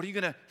 What are you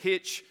going to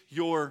hitch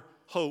your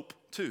hope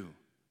to?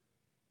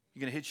 You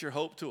going to hitch your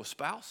hope to a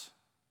spouse?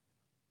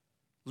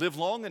 Live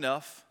long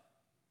enough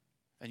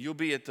and you'll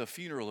be at the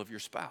funeral of your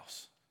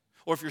spouse.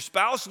 Or if your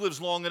spouse lives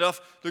long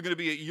enough, they're going to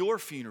be at your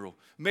funeral.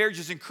 Marriage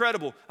is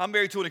incredible. I'm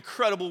married to an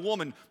incredible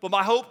woman, but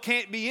my hope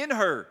can't be in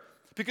her.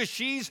 because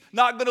she's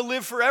not going to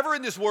live forever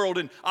in this world,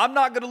 and I'm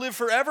not going to live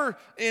forever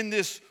in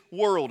this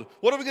world.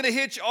 What are we going to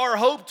hitch our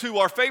hope to?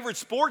 Our favorite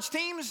sports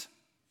teams?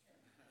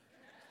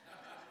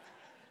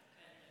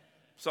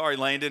 Sorry,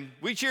 Landon.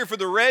 We cheer for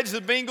the Reds, the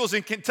Bengals,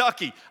 and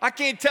Kentucky. I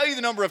can't tell you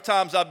the number of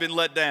times I've been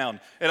let down,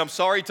 and I'm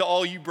sorry to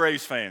all you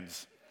Braves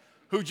fans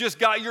who just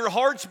got your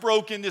hearts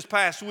broken this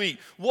past week.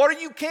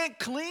 You can't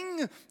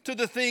cling to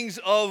the things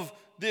of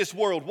this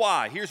world.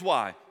 Why? Here's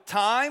why.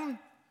 Time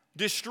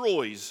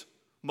destroys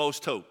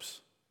most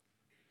hopes.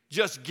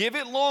 Just give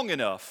it long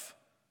enough,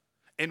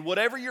 and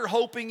whatever you're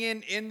hoping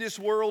in this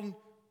world,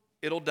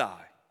 it'll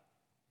die.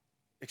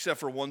 Except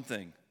for one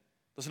thing.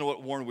 Listen to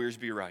what Warren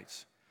Wiersbe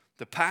writes.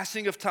 The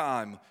passing of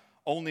time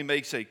only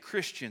makes a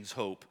Christian's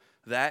hope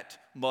that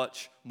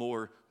much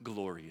more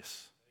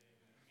glorious.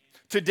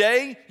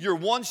 Today, you're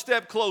one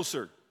step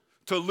closer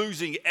to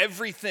losing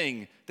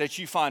everything that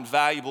you find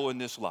valuable in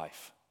this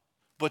life.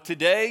 But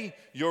today,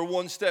 you're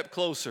one step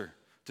closer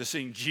to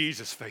seeing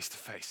Jesus face to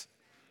face.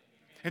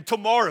 And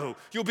tomorrow,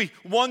 you'll be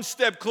one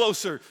step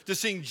closer to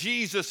seeing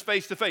Jesus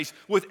face to face.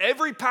 With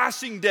every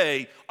passing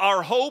day,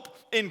 our hope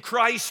in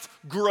Christ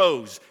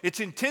grows. It's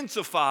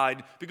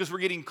intensified because we're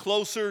getting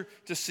closer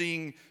to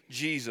seeing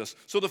Jesus.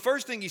 So the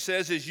first thing he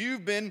says is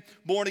you've been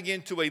born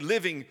again to a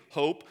living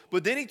hope.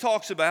 But then he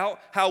talks about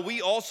how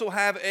we also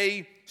have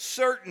a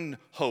certain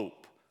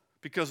hope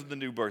because of the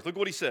new birth. Look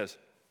what he says.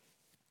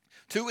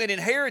 To an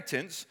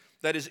inheritance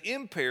that is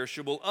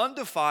imperishable,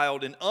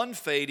 undefiled, and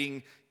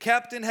unfading,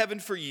 kept in heaven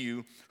for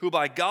you, who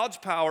by God's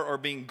power are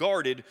being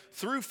guarded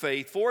through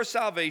faith for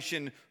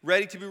salvation,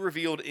 ready to be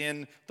revealed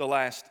in the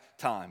last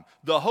time.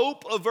 The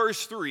hope of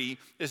verse 3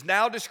 is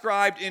now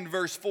described in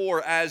verse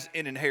 4 as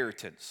an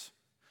inheritance.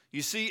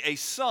 You see, a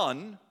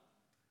son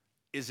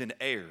is an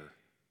heir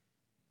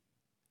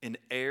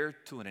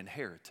to an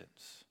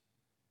inheritance.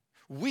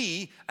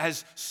 We,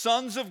 as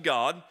sons of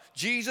God,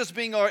 Jesus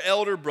being our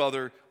elder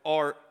brother,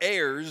 are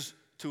heirs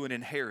to an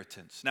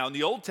inheritance. Now, in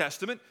the Old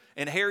Testament,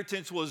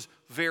 inheritance was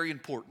very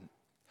important.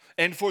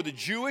 And for the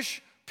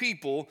Jewish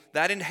people,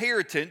 that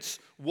inheritance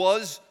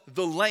was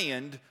the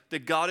land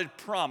that God had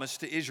promised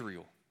to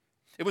Israel.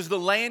 It was the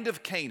land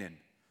of Canaan.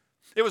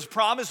 It was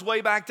promised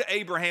way back to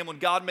Abraham when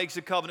God makes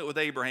a covenant with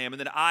Abraham, and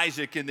then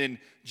Isaac, and then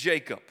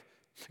Jacob.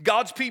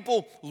 God's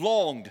people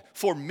longed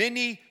for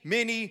many,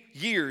 many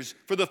years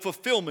for the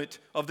fulfillment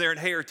of their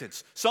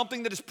inheritance.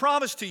 Something that is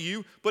promised to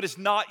you, but is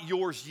not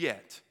yours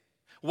yet.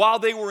 While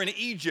they were in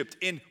Egypt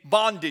in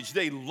bondage,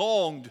 they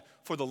longed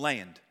for the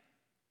land.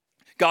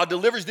 God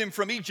delivers them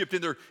from Egypt,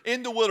 and they're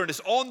in the wilderness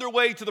on their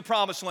way to the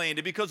promised land.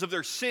 And because of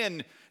their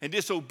sin and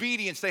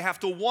disobedience, they have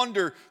to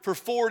wander for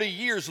 40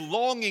 years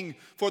longing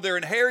for their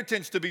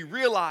inheritance to be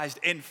realized.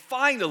 And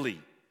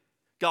finally,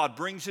 God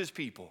brings his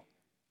people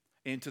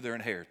into their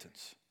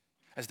inheritance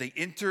as they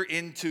enter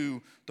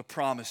into the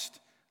promised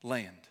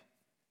land.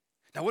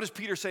 Now, what does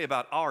Peter say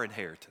about our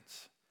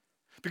inheritance?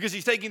 Because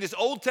he's taking this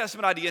Old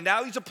Testament idea, and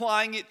now he's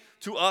applying it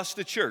to us,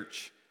 the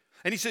church.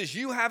 And he says,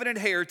 you have an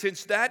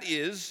inheritance that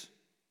is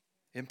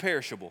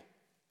imperishable.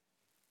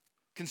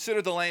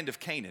 Consider the land of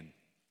Canaan.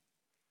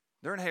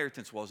 Their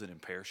inheritance wasn't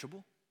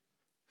imperishable.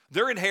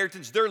 Their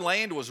inheritance, their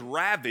land was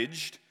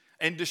ravaged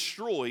and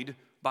destroyed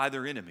by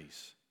their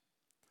enemies.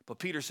 But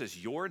Peter says,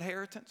 your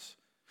inheritance,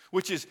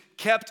 which is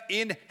kept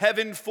in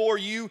heaven for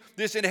you,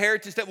 this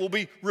inheritance that will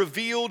be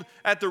revealed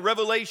at the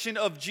revelation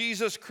of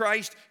Jesus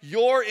Christ,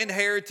 your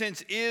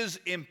inheritance is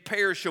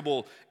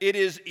imperishable. It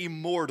is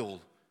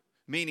immortal,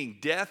 meaning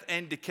death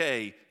and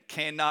decay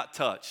cannot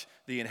touch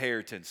the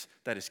inheritance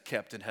that is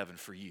kept in heaven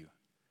for you.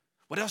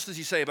 What else does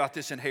he say about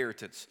this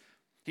inheritance?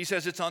 He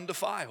says it's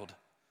undefiled.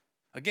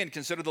 Again,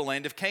 consider the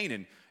land of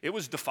Canaan. It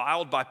was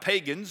defiled by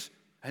pagans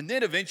and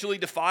then eventually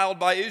defiled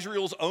by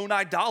Israel's own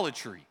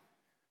idolatry.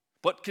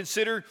 But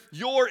consider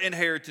your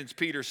inheritance,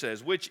 Peter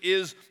says, which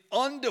is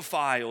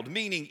undefiled,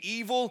 meaning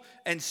evil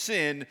and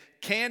sin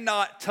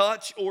cannot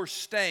touch or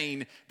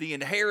stain the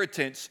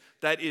inheritance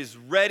that is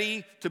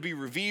ready to be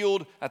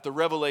revealed at the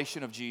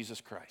revelation of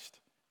Jesus Christ.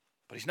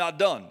 But he's not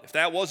done. If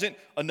that wasn't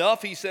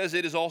enough, he says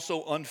it is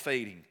also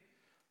unfading.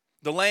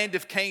 The land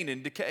of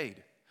Canaan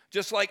decayed,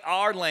 just like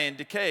our land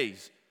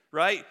decays,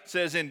 right? It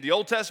says in the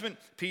Old Testament,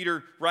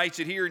 Peter writes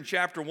it here in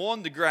chapter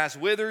 1, the grass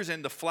withers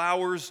and the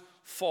flowers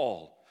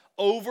fall.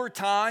 Over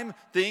time,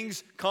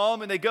 things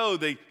come and they go.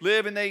 They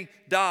live and they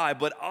die.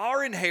 But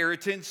our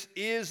inheritance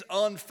is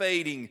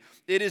unfading.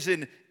 It is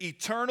an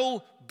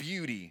eternal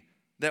beauty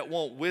that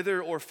won't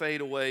wither or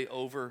fade away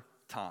over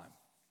time.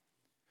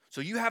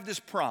 So you have this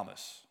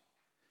promise.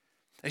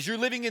 As you're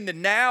living in the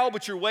now,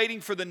 but you're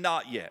waiting for the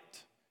not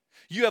yet.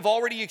 You have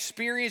already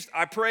experienced,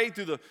 I pray,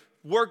 through the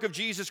work of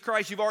Jesus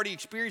Christ, you've already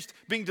experienced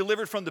being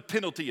delivered from the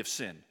penalty of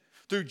sin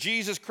through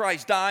Jesus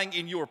Christ dying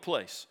in your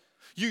place.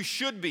 You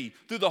should be,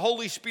 through the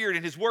Holy Spirit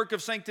and his work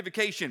of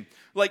sanctification,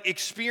 like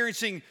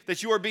experiencing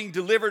that you are being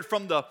delivered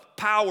from the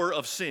power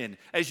of sin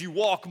as you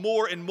walk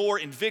more and more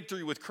in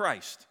victory with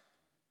Christ.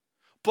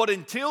 But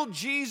until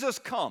Jesus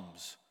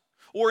comes,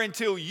 or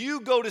until you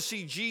go to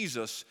see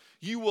Jesus,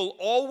 you will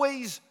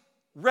always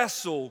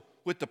wrestle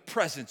with the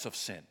presence of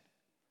sin.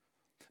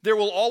 There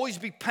will always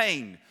be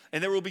pain,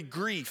 and there will be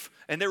grief,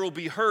 and there will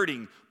be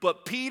hurting.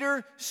 But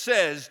Peter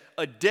says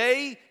a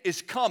day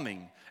is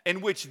coming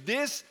in which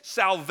this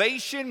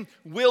salvation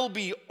will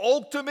be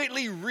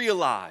ultimately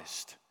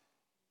realized.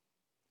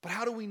 But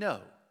how do we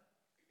know?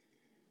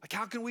 Like,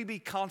 how can we be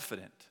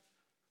confident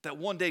that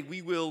one day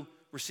we will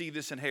receive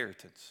this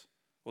inheritance?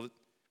 Well,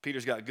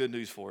 Peter's got good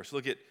news for us.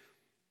 Look at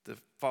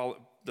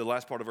the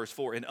last part of verse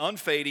 4. And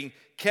unfading,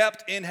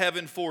 kept in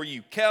heaven for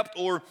you. Kept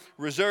or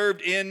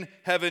reserved in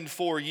heaven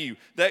for you.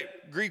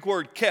 That Greek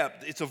word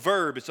kept, it's a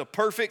verb. It's a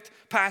perfect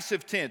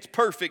passive tense.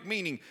 Perfect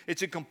meaning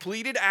it's a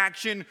completed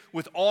action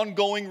with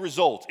ongoing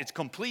results. It's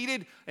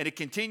completed and it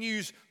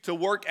continues to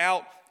work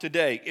out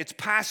today. It's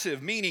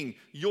passive, meaning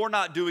you're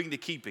not doing the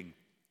keeping.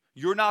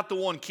 You're not the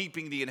one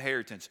keeping the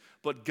inheritance,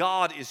 but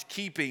God is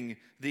keeping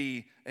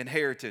the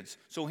inheritance.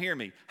 So hear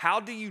me. How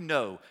do you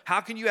know?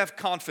 How can you have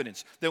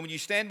confidence that when you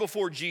stand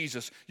before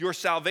Jesus, your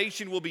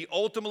salvation will be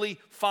ultimately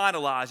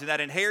finalized and that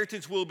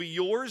inheritance will be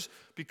yours?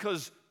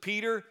 Because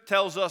Peter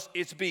tells us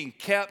it's being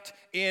kept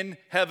in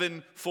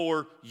heaven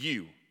for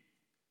you.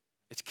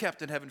 It's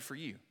kept in heaven for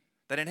you.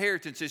 That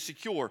inheritance is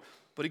secure.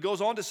 But he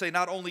goes on to say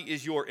not only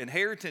is your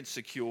inheritance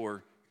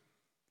secure,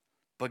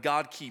 but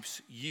God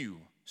keeps you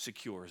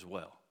secure as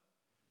well.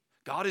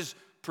 God is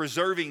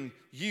preserving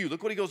you.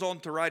 Look what he goes on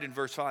to write in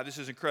verse 5. This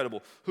is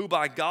incredible. Who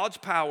by God's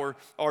power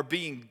are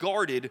being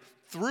guarded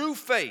through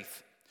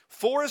faith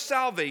for a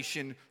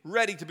salvation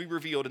ready to be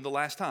revealed in the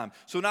last time.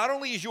 So not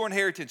only is your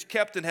inheritance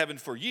kept in heaven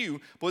for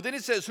you, but then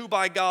it says who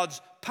by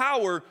God's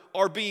power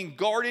are being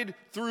guarded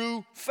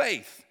through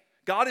faith.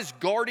 God is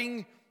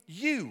guarding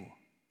you.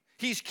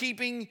 He's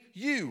keeping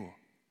you.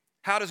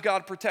 How does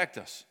God protect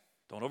us?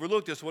 Don't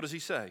overlook this. What does he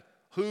say?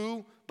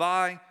 Who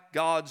by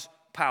God's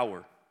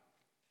power.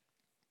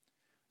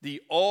 The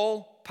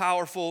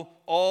all-powerful,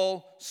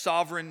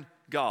 all-sovereign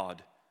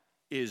God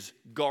is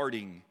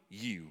guarding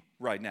you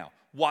right now,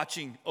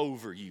 watching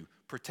over you,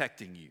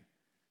 protecting you.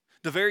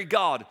 The very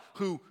God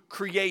who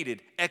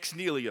created ex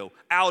nihilo,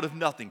 out of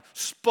nothing,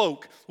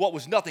 spoke what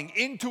was nothing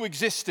into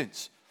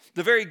existence.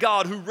 The very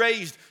God who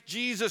raised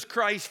Jesus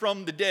Christ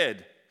from the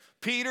dead.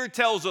 Peter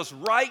tells us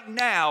right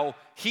now,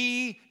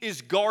 he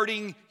is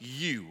guarding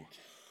you.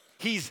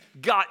 He's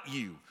got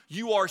you.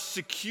 You are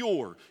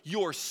secure.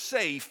 You're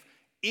safe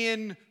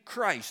in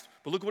Christ.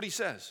 But look what he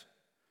says.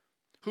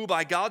 Who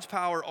by God's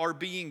power are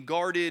being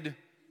guarded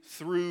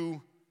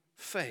through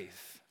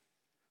faith.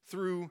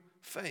 Through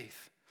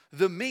faith.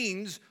 The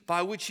means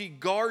by which he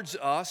guards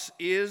us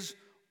is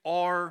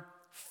our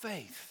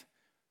faith.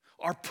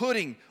 Our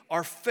putting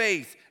our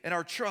faith and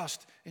our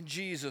trust in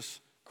Jesus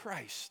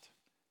Christ.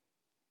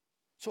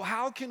 So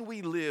how can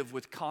we live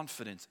with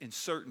confidence and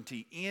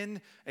certainty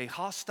in a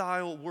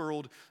hostile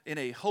world, in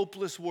a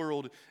hopeless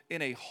world,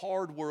 in a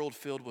hard world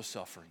filled with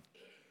suffering?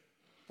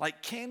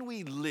 Like, can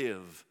we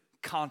live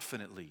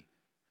confidently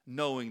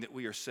knowing that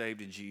we are saved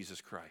in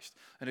Jesus Christ?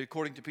 And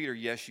according to Peter,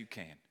 yes, you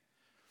can.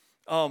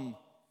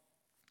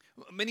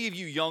 Many of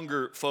you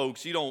younger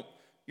folks, you're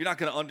not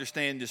going to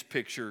understand this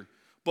picture.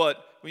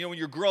 But when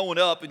you're growing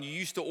up and you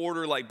used to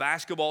order like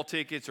basketball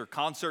tickets or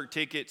concert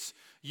tickets,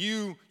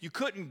 you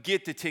couldn't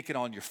get the ticket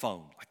on your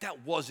phone. Like,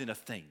 that wasn't a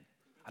thing.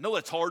 I know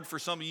that's hard for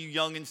some of you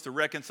youngins to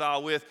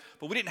reconcile with,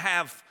 but we didn't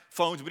have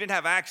phones. We didn't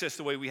have access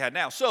the way we had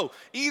now. So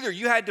either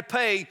you had to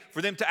pay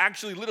for them to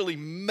actually literally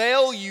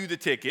mail you the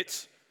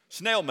tickets,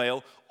 snail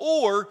mail,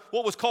 or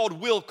what was called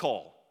will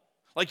call.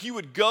 Like, you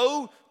would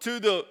go to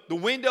the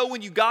window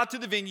when you got to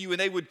the venue and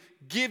they would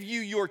give you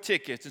your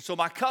tickets. And so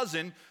my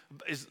cousin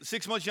is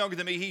 6 months younger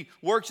than me. He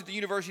works at the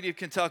University of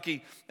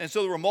Kentucky. And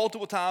so there were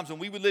multiple times when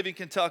we would live in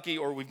Kentucky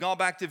or we've gone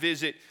back to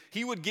visit,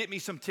 he would get me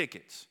some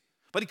tickets.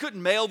 But he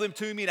couldn't mail them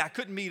to me and I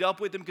couldn't meet up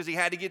with him because he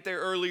had to get there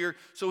earlier.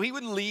 So he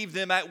would leave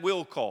them at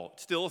will call.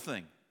 It's still a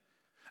thing.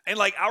 And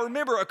like, I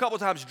remember a couple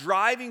times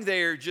driving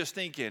there just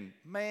thinking,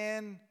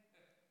 man,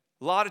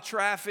 a lot of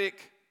traffic.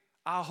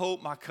 I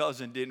hope my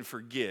cousin didn't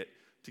forget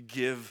to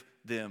give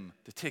them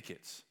the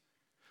tickets.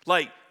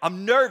 Like,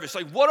 I'm nervous.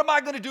 Like, what am I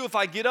going to do if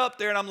I get up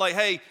there and I'm like,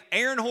 hey,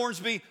 Aaron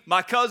Hornsby,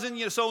 my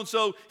cousin,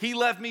 so-and-so, he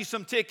left me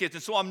some tickets.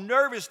 And so I'm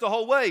nervous the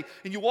whole way.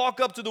 And you walk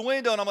up to the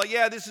window and I'm like,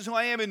 yeah, this is who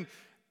I am.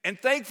 And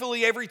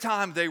thankfully, every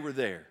time they were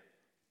there.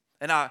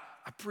 And I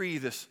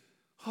breathe this,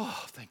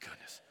 oh, thank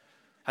goodness.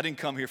 I didn't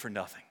come here for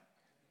nothing.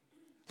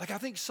 Like, I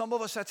think some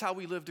of us, that's how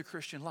we live the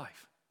Christian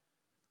life.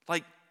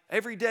 Like,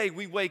 every day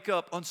we wake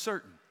up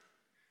uncertain,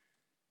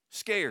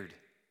 scared.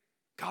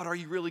 God, are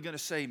you really going to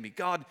save me?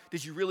 God,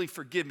 did you really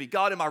forgive me?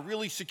 God, am I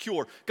really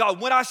secure?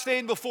 God, when I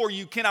stand before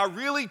you, can I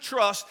really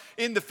trust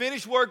in the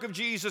finished work of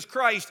Jesus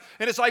Christ?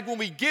 And it's like when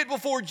we get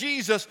before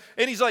Jesus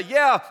and he's like,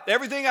 yeah,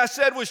 everything I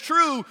said was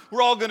true,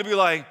 we're all going to be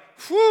like,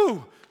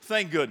 whew,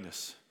 thank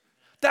goodness.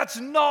 That's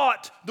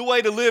not the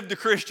way to live the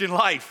Christian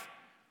life.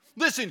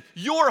 Listen,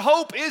 your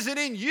hope isn't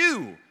in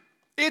you.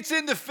 It's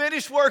in the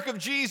finished work of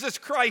Jesus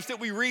Christ that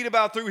we read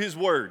about through his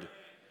word.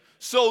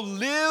 So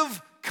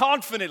live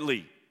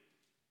confidently.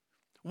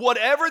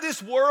 Whatever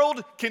this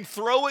world can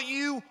throw at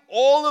you,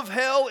 all of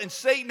hell and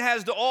Satan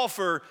has to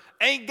offer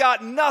ain't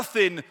got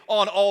nothing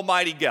on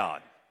Almighty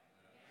God.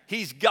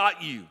 He's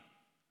got you.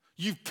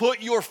 You've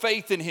put your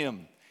faith in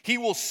him. He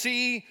will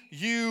see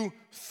you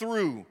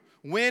through.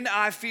 When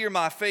I fear,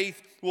 my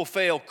faith will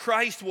fail.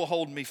 Christ will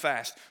hold me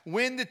fast.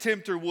 When the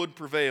tempter would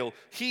prevail,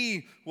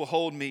 he will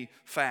hold me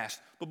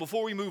fast. But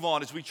before we move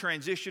on, as we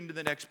transition to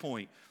the next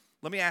point,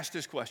 let me ask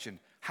this question.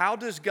 How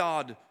does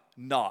God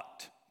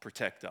not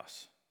protect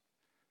us?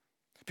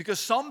 Because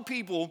some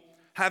people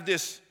have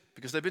this,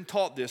 because they've been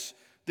taught this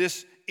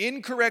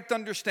incorrect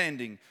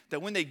understanding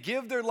that when they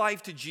give their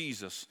life to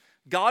Jesus,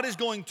 God is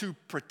going to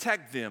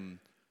protect them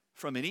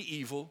from any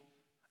evil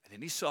and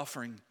any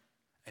suffering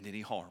and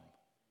any harm.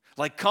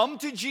 Like, come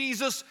to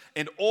Jesus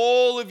and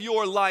all of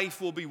your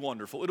life will be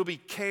wonderful. It'll be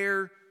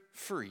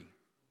carefree.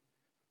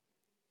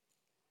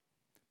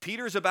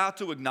 Peter's about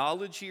to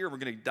acknowledge here, we're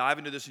going to dive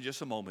into this in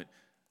just a moment,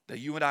 that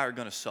you and I are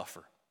going to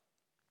suffer.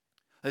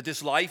 That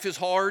this life is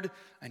hard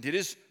and it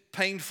is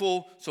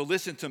painful. So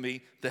listen to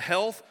me. The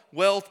health,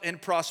 wealth,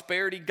 and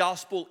prosperity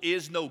gospel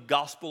is no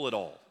gospel at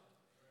all.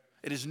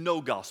 It is no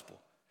gospel.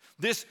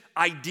 This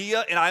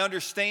idea, and I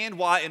understand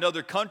why in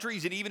other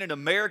countries and even in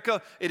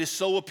America, it is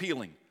so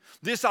appealing.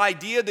 This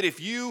idea that if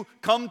you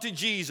come to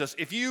Jesus,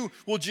 if you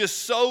will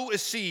just sow a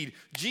seed,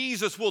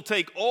 Jesus will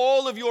take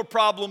all of your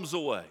problems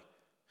away.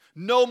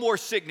 No more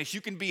sickness.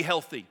 You can be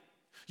healthy.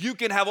 You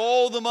can have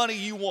all the money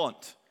you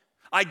want.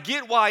 I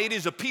get why it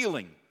is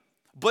appealing,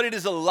 but it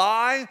is a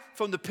lie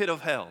from the pit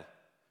of hell.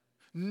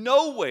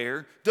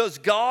 Nowhere does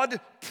God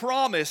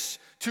promise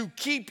to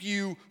keep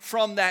you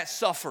from that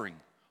suffering.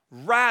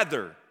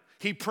 Rather,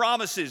 he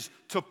promises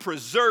to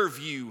preserve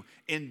you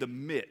in the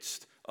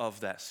midst of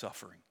that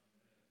suffering.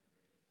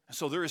 And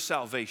so there is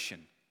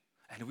salvation,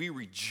 and we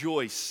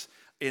rejoice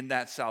in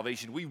that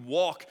salvation. We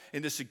walk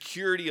in the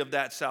security of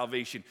that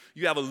salvation.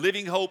 You have a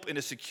living hope and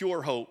a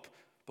secure hope,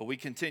 but we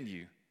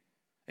continue.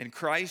 In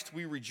Christ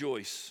we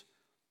rejoice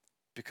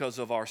because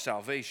of our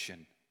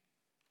salvation.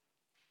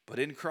 But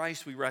in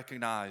Christ we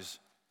recognize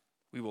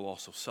we will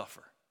also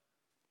suffer.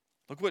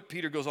 Look what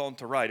Peter goes on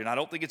to write, and I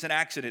don't think it's an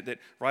accident that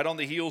right on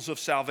the heels of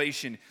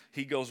salvation,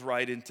 he goes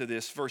right into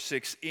this. Verse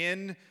 6,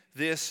 in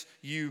this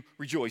you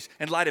rejoice.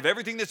 In light of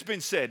everything that's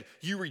been said,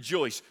 you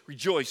rejoice,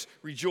 rejoice,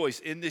 rejoice.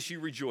 In this you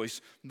rejoice,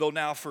 though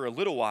now for a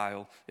little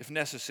while, if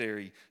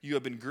necessary, you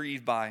have been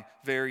grieved by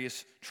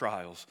various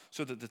trials,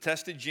 so that the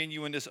tested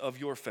genuineness of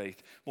your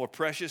faith, more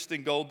precious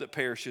than gold that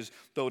perishes,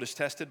 though it is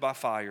tested by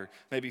fire,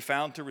 may be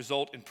found to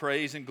result in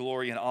praise and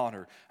glory and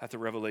honor at the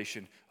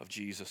revelation of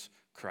Jesus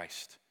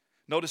Christ.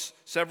 Notice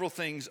several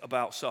things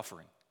about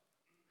suffering.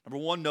 Number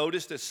one,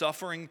 notice that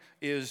suffering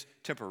is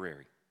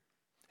temporary.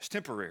 It's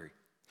temporary.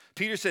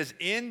 Peter says,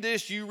 in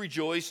this you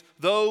rejoice,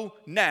 though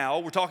now,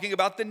 we're talking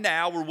about the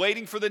now, we're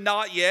waiting for the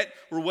not yet,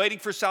 we're waiting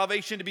for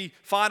salvation to be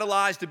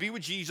finalized, to be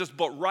with Jesus,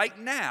 but right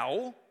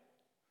now,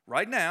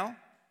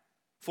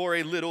 for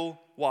a little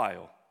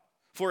while,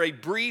 for a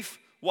brief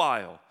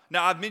while.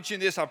 Now, I've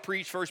mentioned this, I've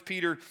preached 1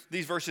 Peter,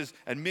 these verses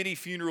at many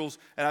funerals,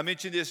 and I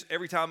mention this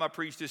every time I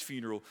preach this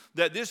funeral,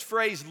 that this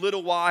phrase,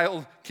 little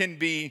while, can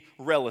be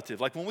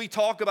relative. Like when we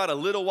talk about a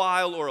little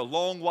while or a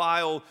long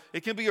while,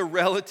 it can be a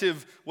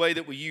relative way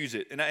that we use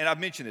it. And I've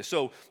mentioned this.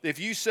 So if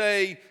you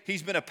say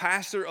he's been a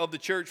pastor of the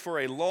church for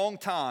a long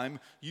time,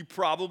 you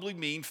probably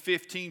mean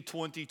 15,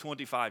 20,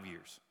 25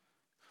 years.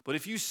 But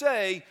if you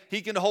say he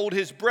can hold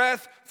his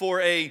breath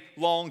for a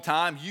long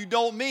time, you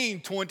don't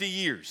mean 20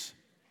 years.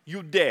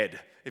 You're dead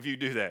if you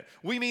do that.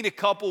 We mean a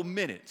couple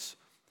minutes.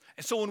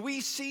 And so when we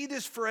see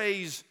this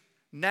phrase,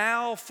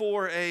 now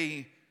for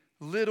a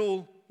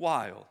little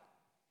while,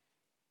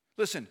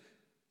 listen,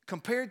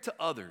 compared to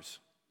others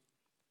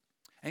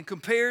and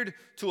compared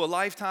to a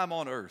lifetime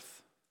on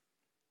earth,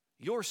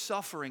 your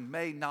suffering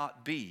may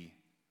not be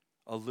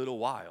a little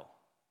while.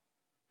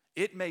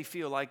 It may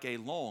feel like a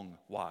long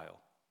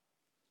while.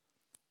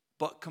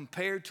 But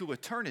compared to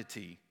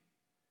eternity,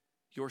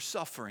 your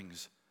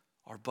sufferings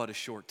are but a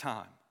short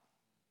time.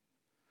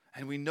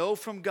 And we know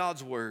from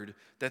God's word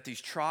that these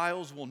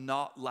trials will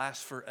not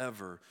last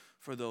forever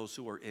for those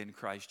who are in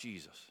Christ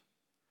Jesus.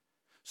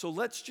 So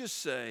let's just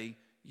say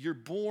you're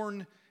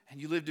born and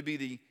you live to be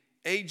the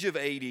age of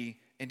 80,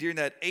 and during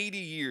that 80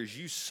 years,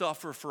 you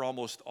suffer for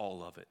almost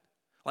all of it.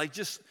 Like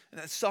just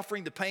that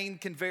suffering, the pain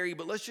can vary,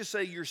 but let's just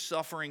say you're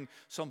suffering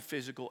some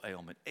physical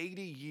ailment.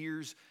 80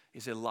 years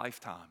is a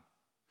lifetime,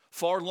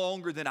 far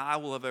longer than I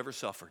will have ever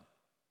suffered.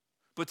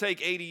 But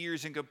take 80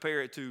 years and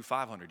compare it to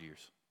 500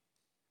 years.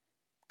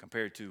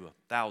 Compared to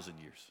 1,000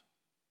 years,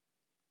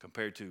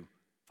 compared to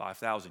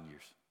 5,000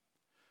 years,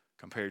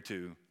 compared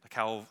to like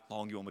how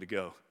long you want me to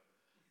go,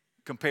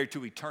 compared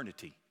to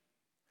eternity.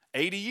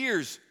 80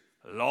 years,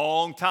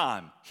 long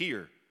time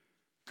here,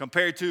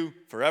 compared to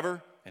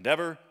forever and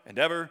ever and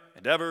ever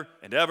and ever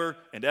and ever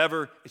and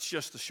ever. It's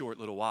just a short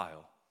little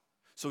while.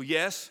 So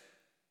yes,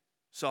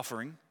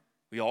 suffering,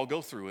 we all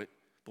go through it,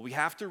 but we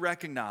have to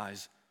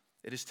recognize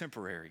it is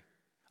temporary.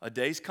 A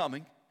day's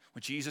coming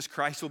when Jesus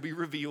Christ will be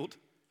revealed,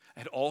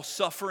 and all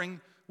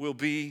suffering will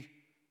be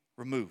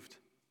removed.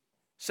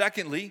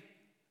 Secondly,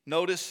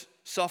 notice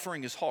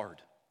suffering is hard.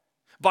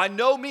 By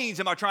no means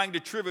am I trying to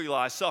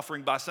trivialize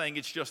suffering by saying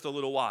it's just a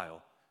little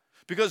while.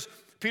 Because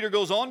Peter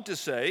goes on to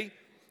say,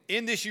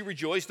 in this you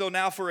rejoice, though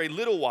now for a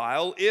little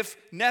while, if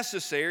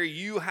necessary,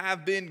 you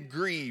have been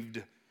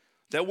grieved.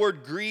 That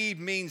word grieved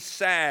means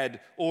sad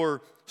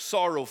or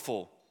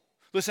sorrowful.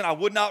 Listen, I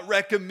would not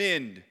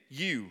recommend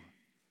you,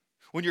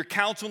 when you're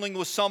counseling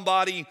with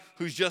somebody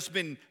who's just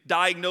been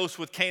diagnosed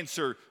with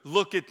cancer,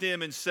 look at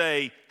them and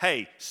say,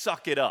 hey,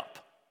 suck it up.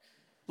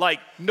 Like,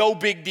 no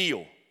big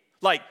deal.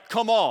 Like,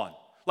 come on.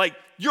 Like,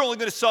 you're only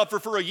going to suffer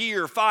for a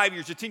year, 5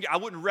 years, or 10 years. I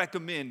wouldn't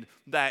recommend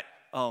that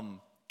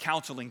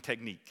counseling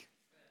technique.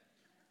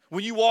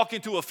 When you walk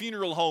into a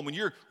funeral home and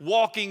you're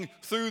walking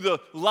through the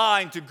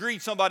line to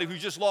greet somebody who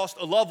just lost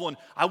a loved one,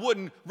 I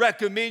wouldn't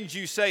recommend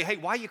you say, hey,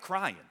 why are you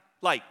crying?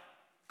 Like,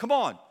 come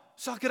on,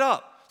 suck it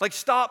up. Like,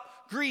 stop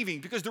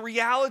grieving, because the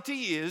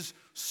reality is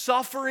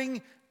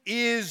suffering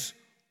is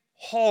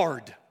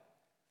hard.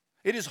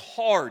 It is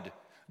hard.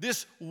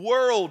 This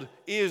world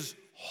is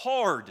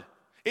hard.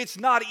 It's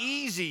not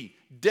easy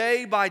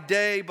day by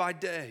day by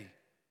day.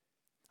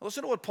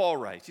 Listen to what Paul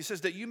writes. He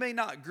says that you may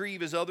not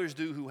grieve as others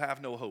do who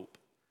have no hope.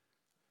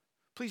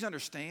 Please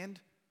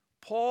understand,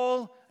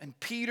 Paul and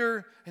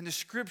Peter and the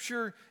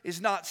scripture is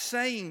not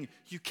saying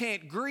you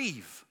can't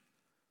grieve.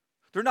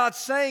 They're not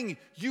saying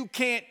you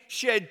can't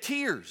shed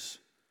tears.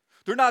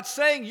 They're not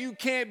saying you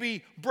can't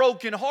be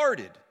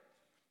brokenhearted.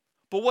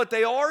 But what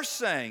they are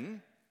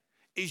saying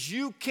is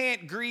you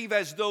can't grieve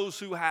as those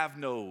who have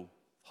no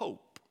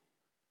hope.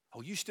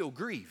 Oh, you still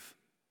grieve,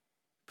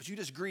 but you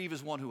just grieve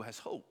as one who has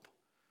hope.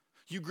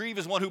 You grieve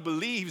as one who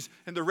believes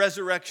in the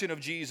resurrection of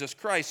Jesus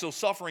Christ. So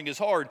suffering is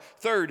hard.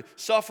 Third,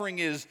 suffering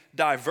is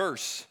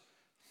diverse.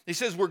 He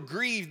says we're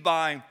grieved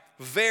by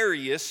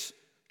various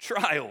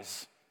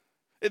trials.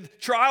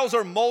 Trials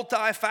are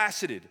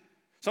multifaceted.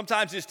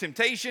 Sometimes it's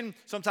temptation,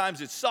 sometimes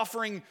it's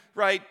suffering,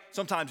 right?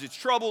 Sometimes it's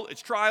trouble,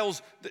 it's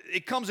trials.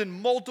 It comes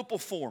in multiple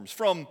forms,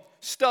 from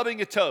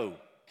stubbing a toe,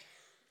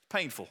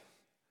 painful,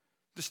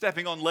 to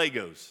stepping on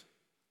Legos,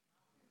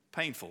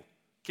 painful.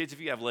 Kids, if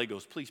you have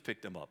Legos, please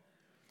pick them up.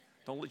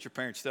 Don't let your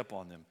parents step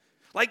on them.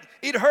 Like,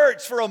 it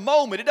hurts for a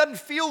moment. It doesn't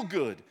feel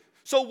good.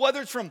 So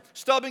whether it's from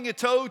stubbing a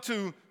toe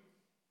to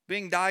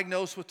being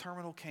diagnosed with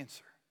terminal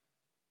cancer,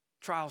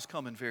 trials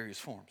come in various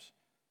forms.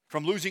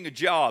 From losing a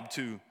job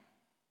to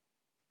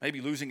maybe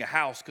losing a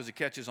house because it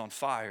catches on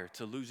fire,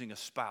 to losing a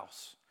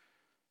spouse,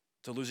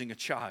 to losing a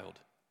child,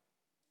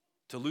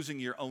 to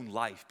losing your own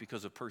life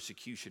because of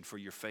persecution for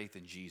your faith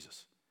in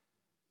Jesus.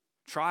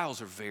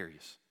 Trials are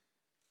various.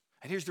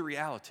 And here's the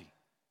reality.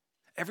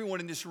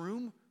 Everyone in this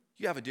room,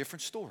 you have a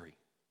different story.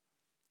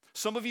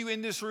 Some of you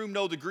in this room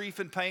know the grief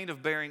and pain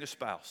of bearing a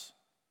spouse.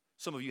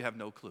 Some of you have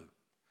no clue.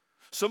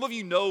 Some of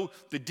you know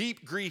the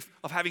deep grief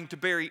of having to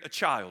bury a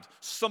child.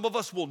 Some of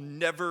us will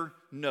never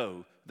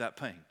know that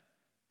pain.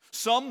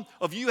 Some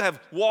of you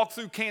have walked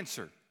through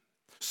cancer.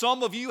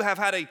 Some of you have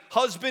had a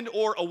husband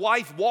or a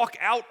wife walk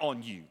out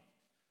on you.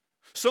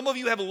 Some of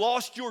you have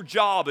lost your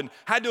job and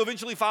had to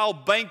eventually file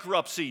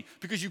bankruptcy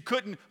because you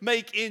couldn't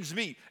make ends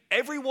meet.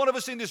 Every one of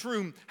us in this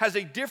room has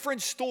a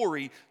different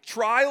story.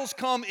 Trials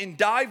come in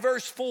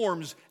diverse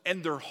forms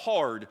and they're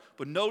hard.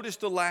 But notice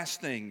the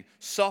last thing.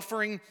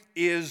 Suffering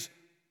is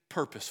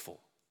purposeful.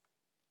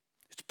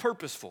 It's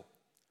purposeful.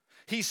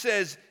 He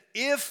says,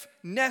 if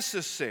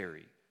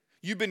necessary,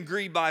 you've been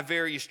grieved by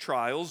various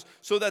trials,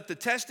 so that the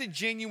tested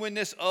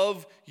genuineness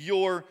of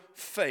your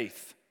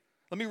faith.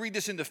 Let me read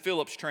this into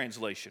Phillips'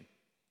 translation.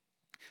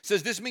 It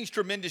says, this means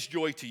tremendous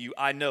joy to you,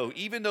 I know,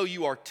 even though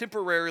you are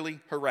temporarily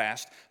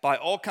harassed by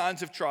all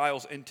kinds of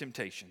trials and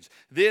temptations.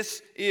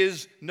 This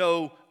is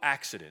no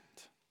accident.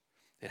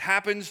 It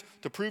happens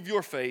to prove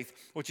your faith,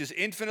 which is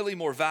infinitely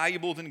more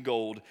valuable than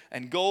gold.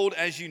 And gold,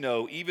 as you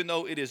know, even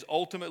though it is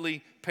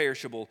ultimately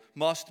perishable,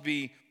 must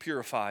be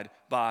purified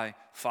by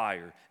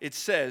fire. It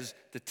says,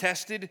 the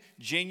tested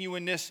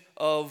genuineness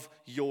of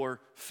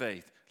your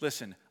faith.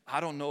 Listen, I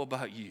don't know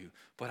about you,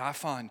 but I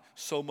find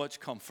so much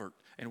comfort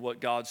in what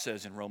God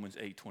says in Romans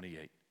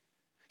 8:28.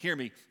 Hear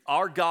me,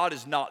 our God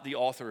is not the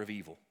author of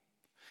evil.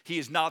 He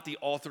is not the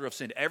author of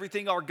sin.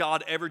 Everything our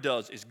God ever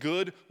does is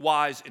good,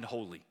 wise, and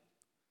holy.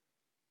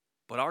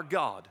 But our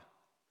God,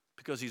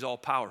 because he's all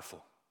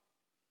powerful,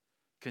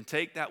 can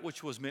take that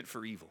which was meant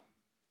for evil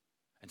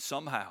and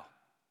somehow,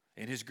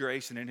 in his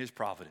grace and in his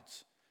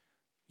providence,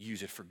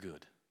 use it for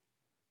good.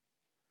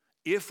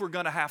 If we're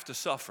going to have to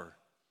suffer,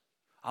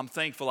 I'm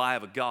thankful I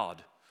have a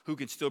God who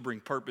can still bring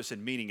purpose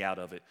and meaning out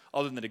of it,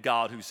 other than a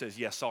God who says,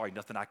 yeah, sorry,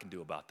 nothing I can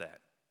do about that.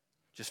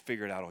 Just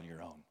figure it out on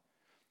your own.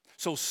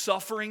 So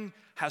suffering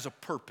has a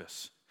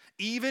purpose.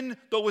 Even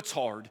though it's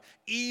hard,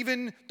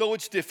 even though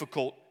it's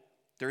difficult,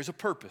 there is a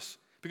purpose.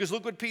 Because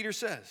look what Peter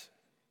says.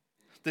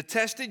 The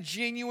tested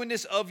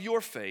genuineness of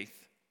your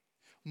faith,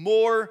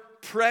 more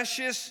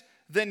precious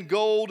than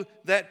gold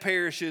that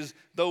perishes,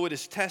 though it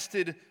is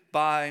tested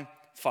by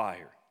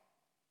fire.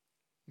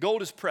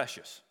 Gold is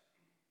precious.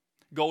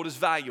 Gold is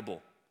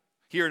valuable.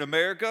 Here in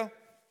America,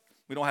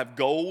 we don't have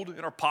gold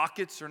in our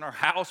pockets or in our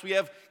house. We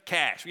have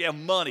cash. We have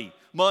money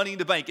in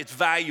the bank. It's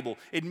valuable.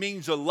 It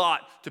means a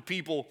lot to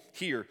people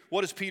here.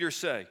 What does Peter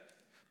say?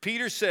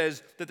 Peter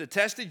says that the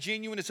tested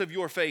genuineness of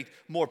your faith,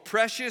 more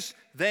precious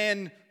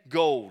than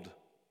gold.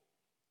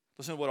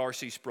 Listen to what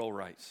R.C. Sproul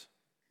writes.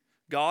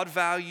 God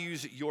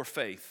values your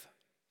faith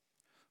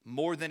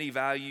more than he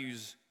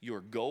values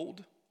your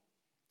gold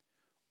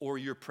or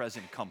your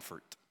present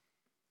comfort.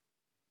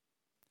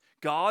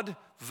 God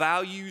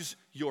values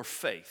your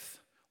faith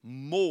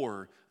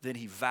more than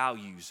he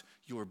values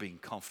your being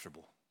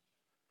comfortable.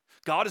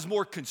 God is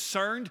more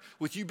concerned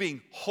with you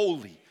being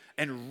holy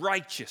and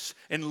righteous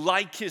and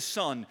like his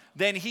son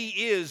than he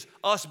is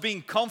us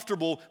being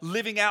comfortable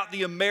living out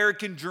the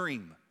American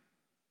dream.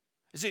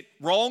 Is it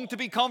wrong to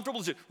be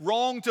comfortable? Is it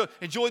wrong to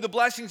enjoy the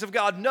blessings of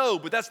God? No,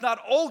 but that's not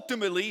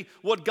ultimately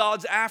what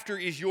God's after,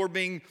 is your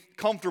being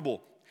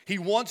comfortable. He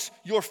wants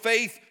your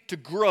faith to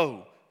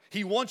grow.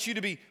 He wants you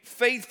to be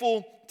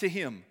faithful to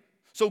him.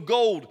 So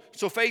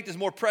faith is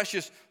more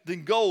precious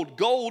than gold.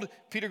 Gold,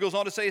 Peter goes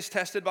on to say, is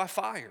tested by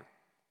fire.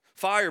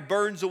 Fire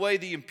burns away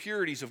the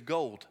impurities of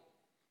gold.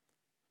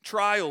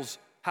 Trials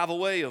have a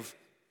way of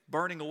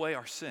burning away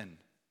our sin.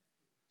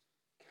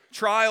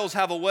 Trials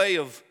have a way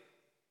of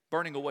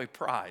burning away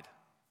pride.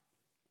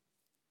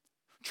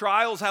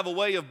 Trials have a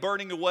way of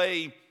burning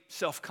away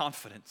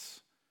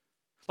self-confidence.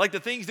 Like the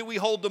things that we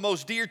hold the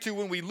most dear to,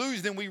 when we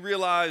lose them, we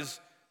realize,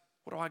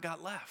 what do I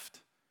got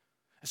left?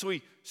 And so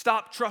we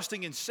stop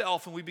trusting in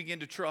self and we begin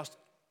to trust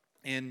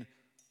in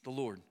the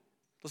Lord.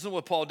 Listen to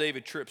what Paul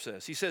David Tripp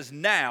says. He says,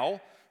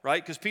 now,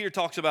 right? Because Peter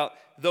talks about,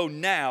 though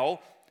now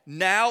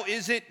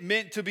isn't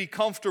meant to be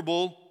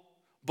comfortable,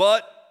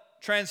 but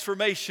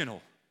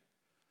transformational.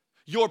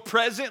 Your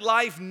present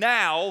life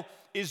now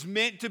is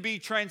meant to be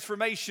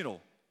transformational.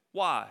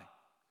 Why?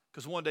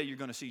 Because one day you're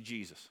going to see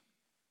Jesus.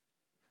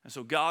 And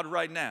so God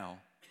right now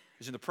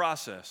is in the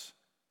process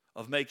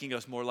of making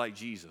us more like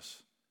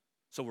Jesus,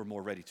 so we're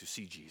more ready to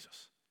see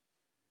Jesus.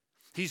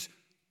 He's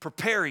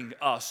preparing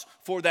us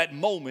for that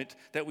moment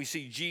that we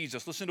see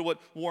Jesus. Listen to what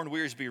Warren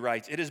Wiersbe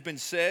writes. It has been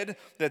said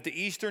that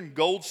the Eastern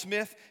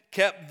goldsmith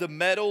kept the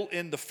metal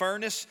in the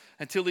furnace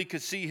until he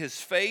could see his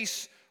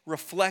face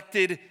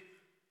reflected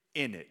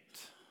in it.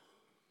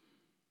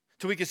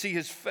 Till we could see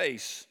his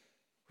face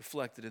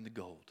reflected in the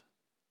gold.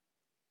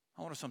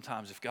 I wonder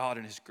sometimes if God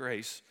in his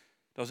grace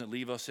doesn't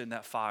leave us in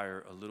that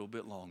fire a little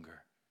bit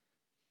longer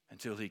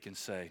until he can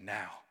say,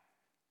 now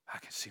I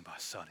can see my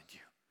son in you.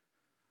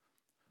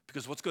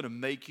 Because what's going to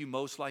make you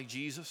most like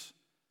Jesus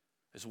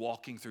is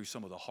walking through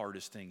some of the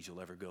hardest things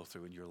you'll ever go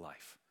through in your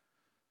life.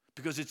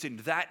 Because it's in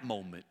that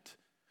moment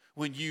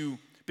when you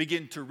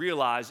begin to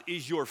realize,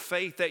 is your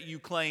faith that you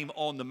claim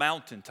on the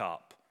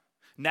mountaintop,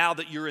 now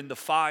that you're in the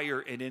fire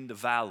and in the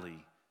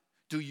valley,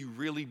 do you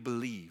really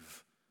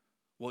believe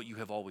what you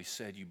have always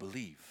said you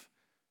believe?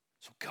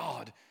 So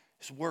God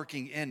is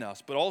working in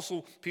us. But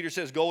also, Peter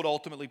says, gold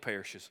ultimately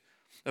perishes.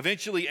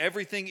 Eventually,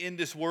 everything in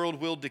this world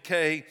will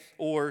decay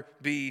or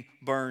be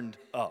burned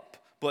up,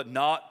 but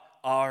not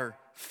our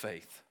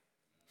faith.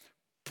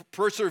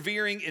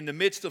 Persevering in the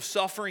midst of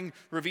suffering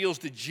reveals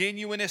the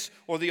genuineness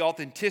or the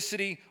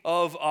authenticity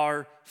of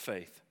our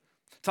faith.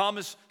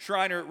 Thomas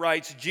Schreiner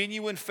writes,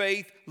 genuine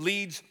faith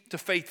leads to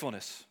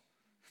faithfulness.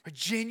 A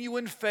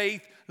genuine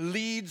faith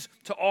leads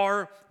to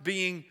our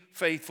being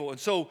faithful. And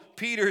so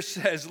Peter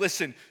says,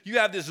 listen, you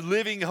have this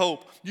living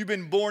hope. You've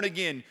been born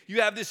again.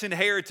 You have this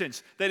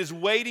inheritance that is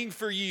waiting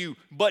for you.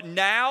 But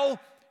now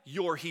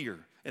you're here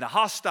in a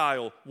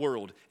hostile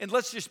world. And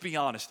let's just be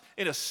honest,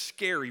 in a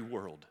scary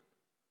world.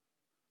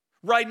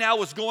 Right now,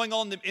 what's going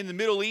on in the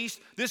Middle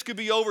East, this could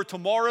be over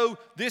tomorrow.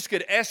 This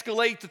could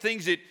escalate to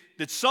things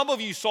that some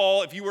of you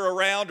saw if you were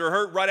around or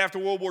heard right after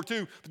World War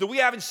II, but that we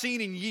haven't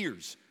seen in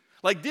years.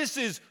 Like, this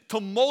is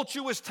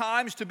tumultuous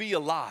times to be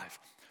alive.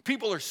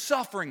 People are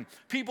suffering.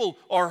 People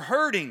are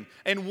hurting.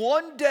 And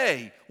one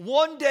day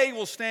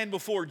we'll stand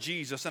before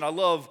Jesus. And I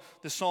love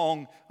the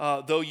song,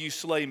 Though You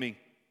Slay Me.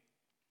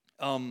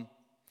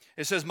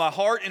 It says, my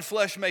heart and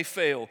flesh may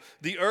fail,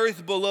 the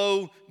earth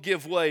below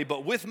give way,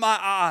 but with my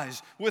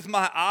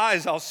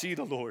eyes I'll see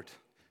the Lord.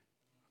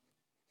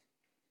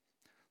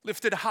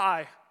 Lifted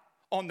high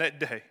on that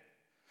day.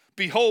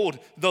 Behold,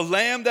 the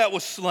Lamb that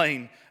was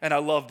slain, and I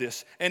love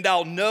this, and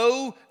I'll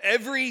know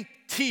every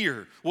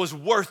tear was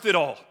worth it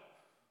all.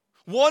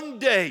 One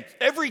day,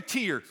 every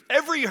tear,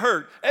 every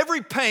hurt,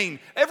 every pain,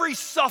 every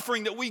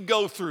suffering that we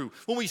go through,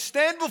 when we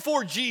stand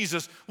before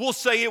Jesus, we'll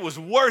say it was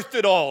worth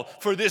it all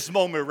for this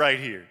moment right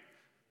here,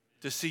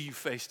 to see you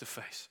face to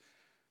face.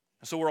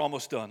 And so we're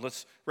almost done.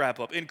 Let's wrap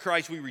up. In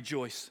Christ we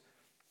rejoice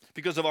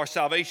because of our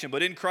salvation,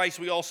 but in Christ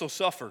we also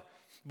suffer.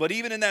 But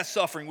even in that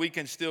suffering, we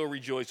can still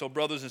rejoice. So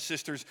brothers and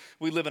sisters,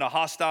 we live in a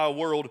hostile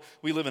world.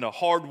 We live in a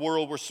hard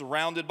world. We're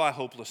surrounded by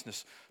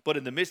hopelessness. But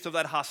in the midst of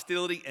that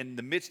hostility and in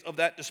the midst of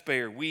that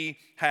despair, we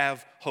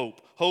have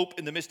hope. Hope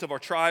in the midst of our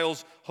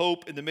trials.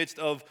 Hope in the midst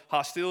of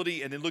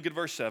hostility. And then look at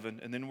verse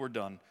 7, and then we're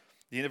done.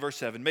 The end of verse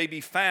 7. May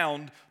be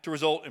found to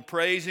result in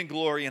praise and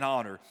glory and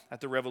honor at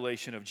the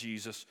revelation of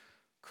Jesus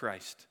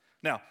Christ.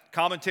 Now,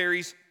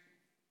 commentaries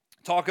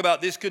talk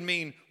about this could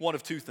mean one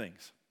of two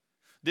things.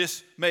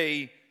 This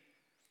may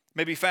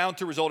may be found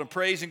to result in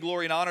praise and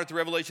glory and honor at the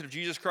revelation of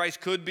Jesus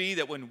Christ. Could be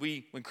that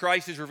when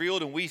Christ is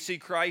revealed and we see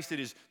Christ, it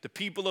is the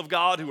people of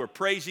God who are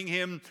praising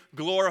him,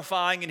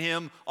 glorifying in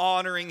him,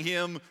 honoring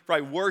him,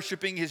 right,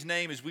 worshiping his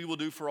name as we will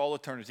do for all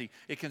eternity.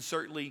 It can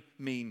certainly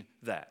mean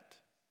that.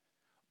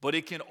 But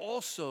it can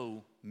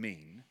also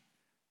mean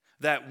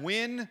that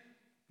when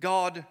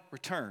God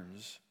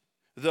returns,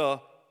 the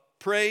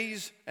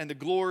praise and the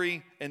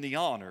glory and the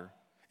honor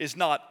is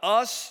not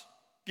us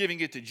giving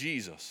it to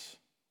Jesus,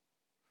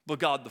 but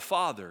God the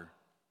Father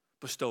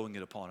bestowing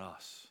it upon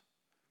us,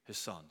 his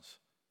sons.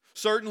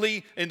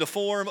 Certainly in the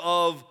form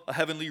of a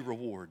heavenly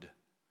reward.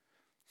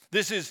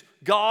 This is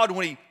God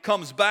when he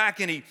comes back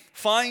and he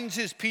finds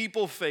his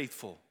people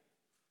faithful,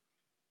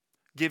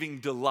 giving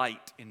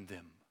delight in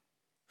them.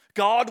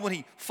 God when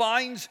he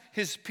finds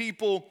his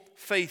people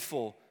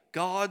faithful,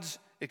 God's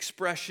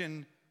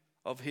expression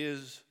of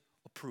his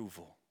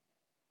approval.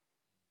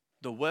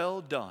 The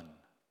well done,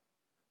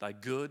 thy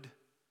good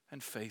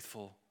and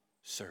faithful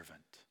servant.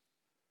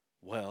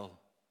 Well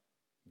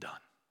done.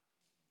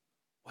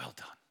 Well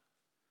done.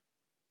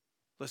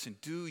 Listen,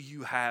 do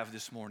you have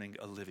this morning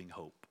a living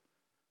hope?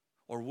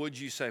 Or would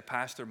you say,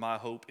 Pastor, my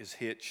hope is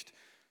hitched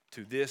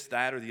to this,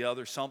 that, or the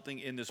other, something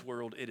in this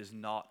world? It is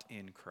not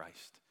in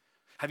Christ.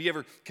 Have you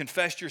ever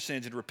confessed your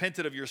sins and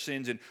repented of your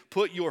sins and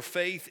put your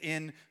faith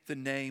in the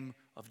name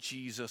of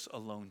Jesus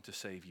alone to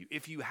save you?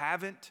 If you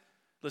haven't,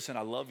 listen,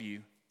 I love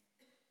you.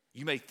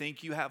 You may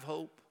think you have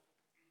hope,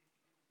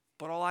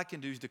 but all I can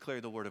do is declare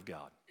the word of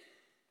God.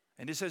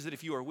 And it says that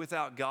if you are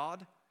without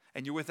God,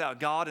 and you're without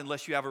God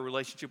unless you have a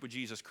relationship with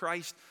Jesus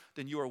Christ,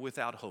 then you are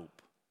without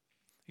hope.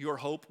 Your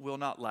hope will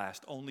not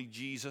last. Only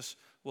Jesus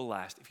will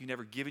last. If you've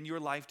never given your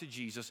life to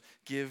Jesus,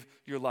 give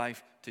your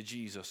life to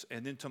Jesus.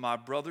 And then to my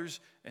brothers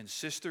and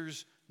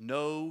sisters,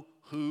 know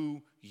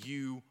who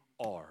you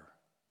are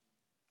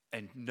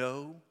and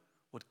know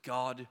what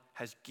God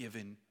has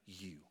given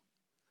you.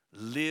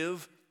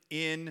 Live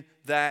in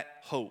that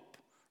hope.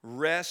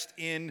 Rest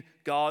in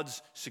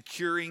God's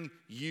securing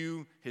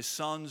you, his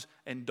sons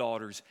and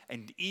daughters.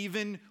 And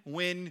even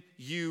when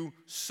you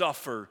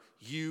suffer,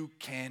 you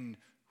can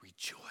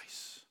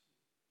rejoice.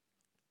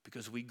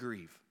 Because we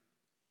grieve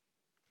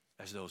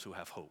as those who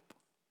have hope.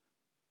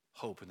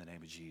 Hope in the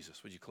name of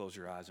Jesus. Would you close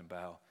your eyes and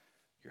bow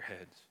your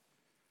heads?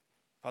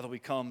 Father, we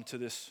come to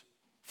this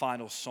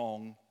final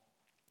song,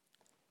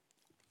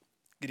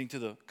 getting to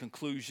the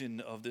conclusion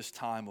of this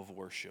time of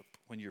worship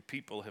when your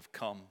people have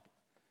come.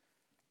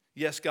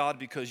 Yes, God,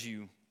 because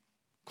you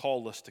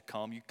call us to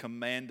come. You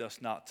command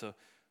us not to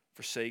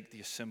forsake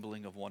the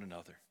assembling of one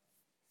another.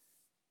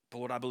 But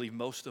Lord, I believe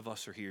most of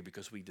us are here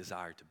because we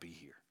desire to be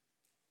here.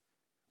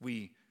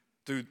 We,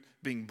 through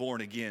being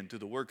born again, through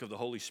the work of the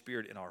Holy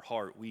Spirit in our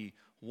heart, we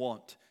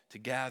want to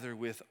gather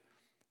with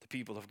the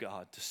people of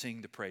God, to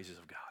sing the praises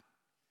of God,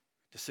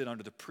 to sit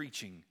under the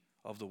preaching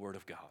of the Word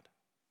of God,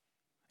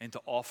 and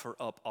to offer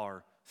up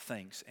our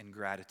thanks and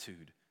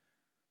gratitude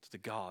to the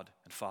God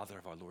and Father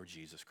of our Lord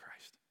Jesus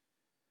Christ.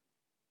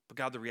 But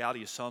God, the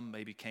reality is some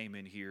maybe came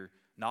in here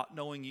not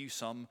knowing you.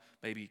 Some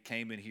maybe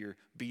came in here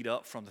beat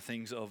up from the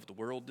things of the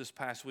world this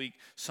past week.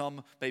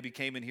 Some maybe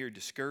came in here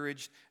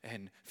discouraged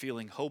and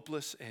feeling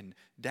hopeless and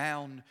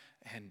down.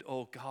 And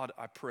oh God,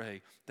 I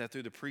pray that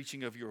through the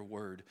preaching of your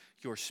word,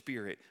 your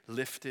Spirit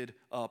lifted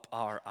up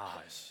our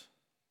eyes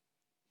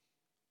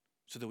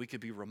so that we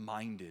could be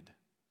reminded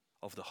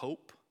of the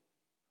hope,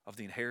 of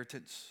the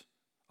inheritance,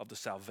 of the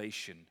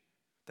salvation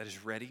that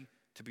is ready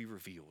to be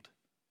revealed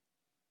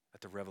at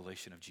the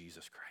revelation of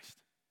Jesus Christ.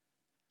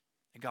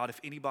 And God,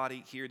 if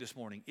anybody here this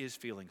morning is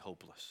feeling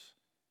hopeless,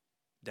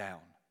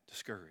 down,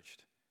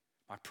 discouraged,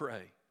 my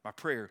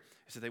prayer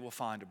is that they will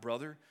find a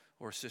brother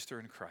or a sister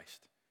in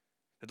Christ.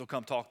 That they'll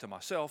come talk to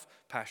myself,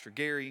 Pastor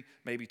Gary,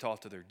 maybe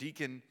talk to their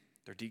deacon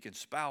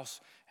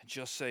spouse, and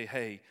just say,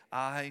 hey,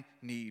 I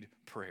need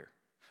prayer.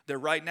 That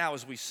right now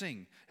as we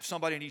sing, if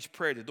somebody needs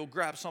prayer, that they'll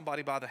grab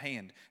somebody by the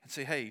hand and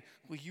say, hey,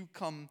 will you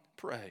come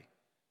pray?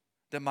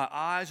 That my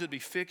eyes would be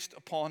fixed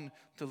upon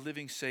the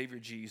living Savior,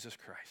 Jesus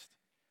Christ.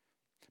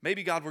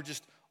 Maybe, God, we're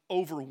just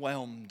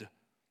overwhelmed at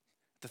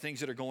the things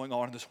that are going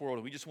on in this world,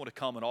 and we just want to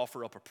come and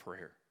offer up a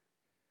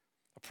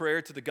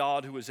prayer to the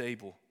God who is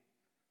able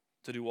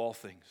to do all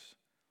things.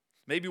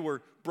 Maybe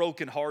we're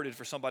brokenhearted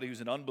for somebody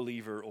who's an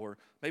unbeliever, or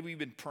maybe we've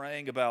been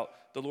praying about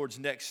the Lord's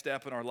next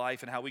step in our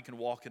life and how we can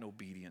walk in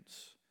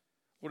obedience.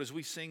 Lord, as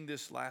we sing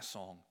this last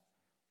song,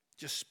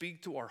 just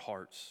speak to our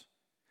hearts.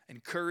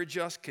 Encourage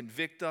us,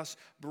 convict us,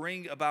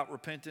 bring about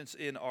repentance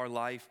in our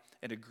life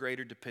and a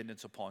greater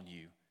dependence upon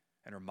you,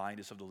 and remind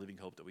us of the living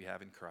hope that we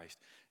have in Christ.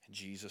 In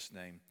Jesus'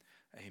 name,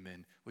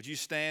 amen. Would you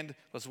stand?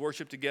 Let's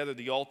worship together.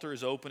 The altar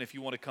is open if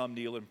you want to come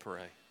kneel and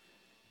pray.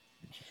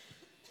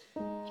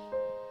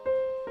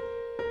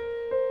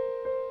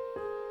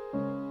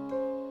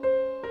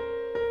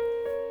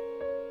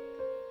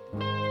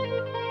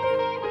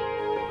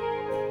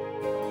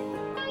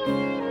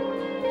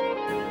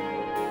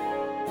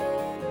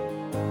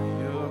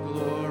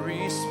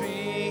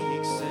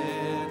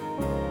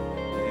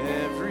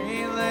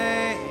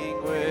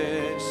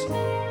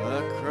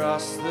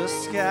 The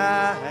sky.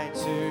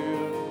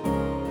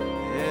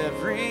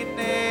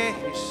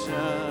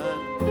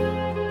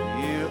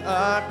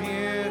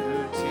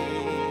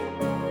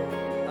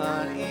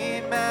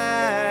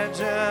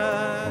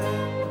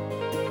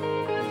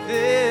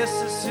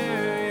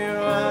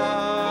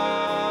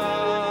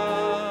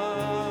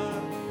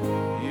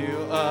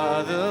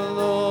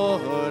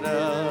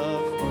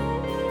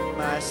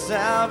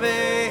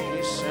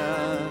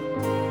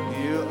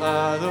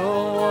 are the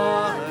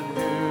one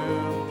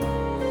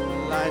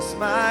who lights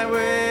my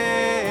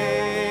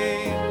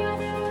way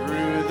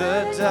through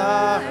the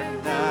dark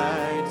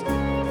night.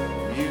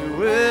 You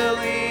will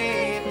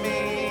lead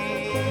me.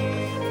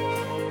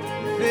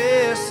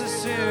 This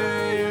is who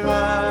you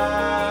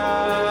are.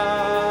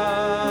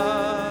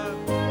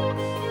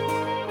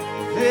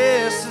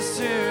 This is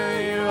who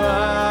you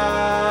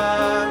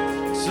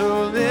are. So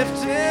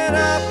lift it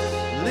up,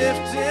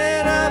 lift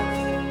it up.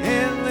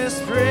 Endless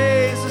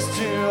praises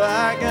to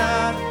our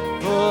God,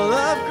 full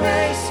of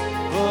grace,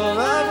 full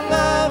of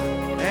love,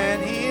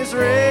 and He's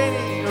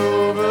reigning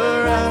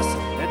over us.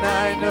 And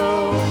I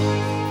know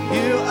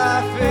you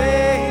are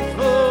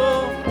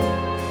faithful,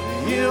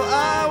 you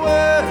are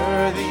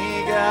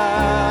worthy,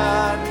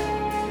 God.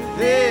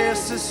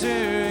 This is who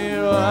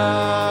you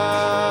are.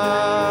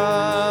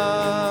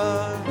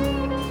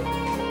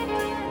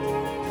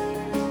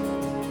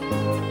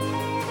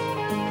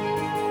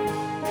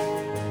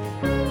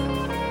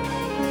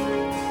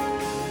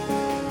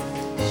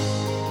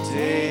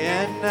 Day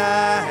and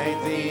night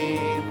the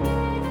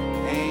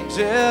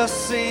angels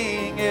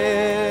sing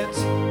it.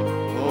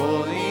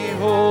 Holy,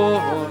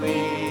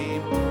 holy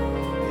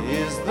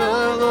is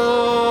the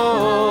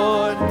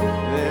Lord.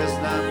 There's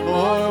none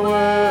more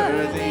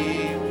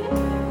worthy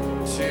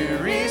to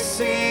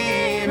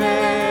receive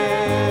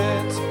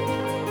it.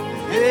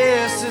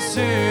 This is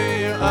who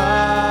you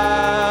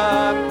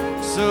are.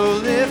 So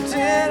lift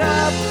it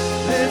up,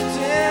 lift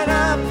it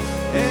up.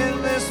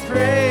 Endless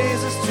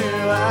praises to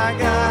our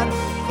God,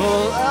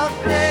 full of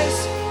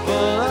grace, full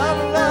of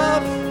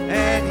love,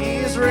 and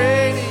He's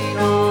reigning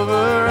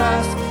over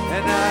us.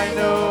 And I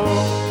know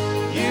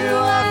you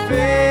are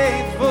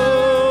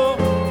faithful,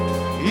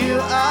 you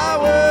are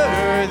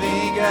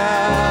worthy,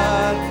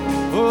 God.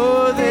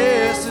 Oh,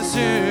 this is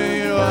who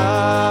you are.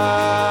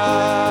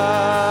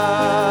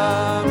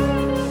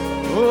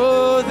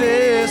 Oh,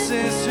 this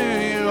is who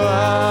you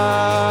are.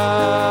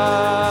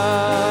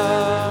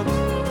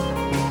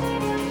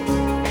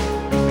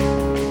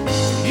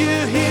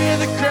 You hear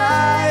the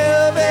cry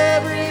of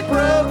every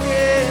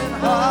broken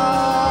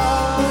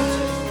heart.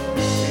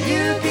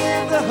 You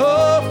give the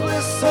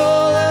hopeless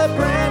soul a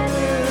brand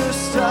new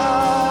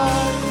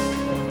start.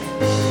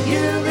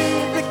 You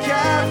lead the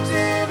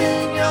captive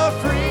in your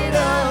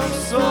freedom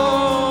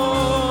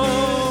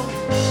song.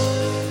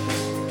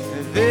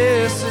 And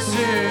this is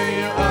who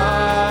you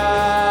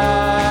are.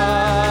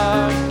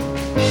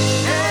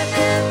 And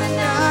in the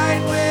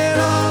night when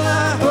all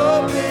our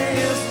hope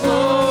is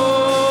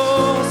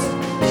lost,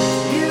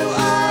 you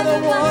are the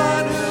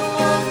one who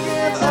won't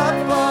give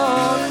up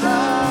on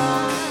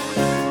us.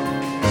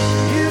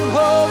 You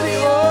hold the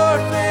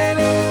orphan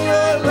in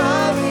your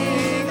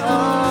loving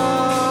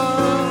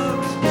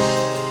arms.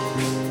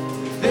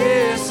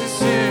 This is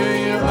who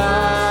you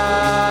are.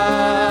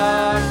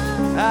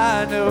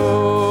 I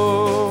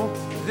know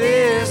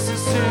this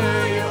is who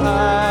you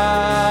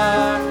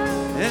are,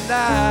 and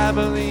I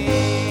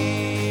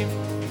believe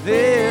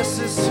this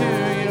is who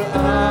you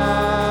are.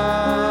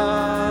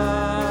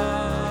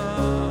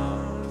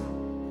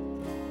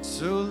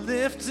 So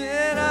lift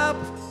it up,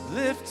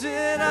 lift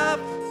it up.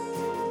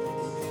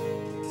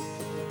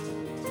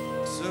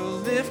 So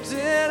lift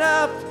it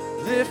up,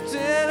 lift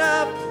it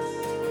up.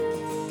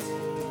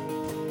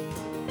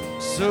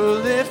 So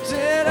lift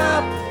it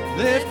up,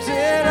 lift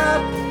it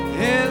up.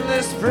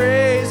 Endless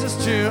praises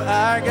to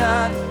our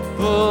God,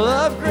 full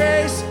of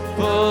grace,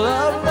 full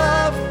of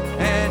love,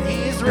 and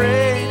He's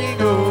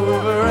reigning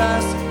over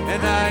us.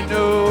 And I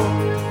know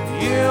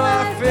you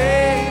are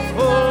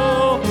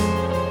faithful,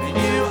 and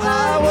you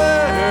are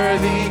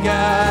worthy,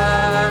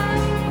 God.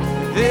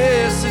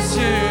 This is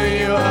who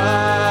you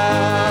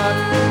are.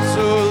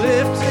 So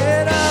lift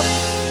it up,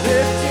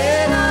 lift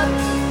it up.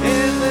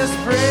 Endless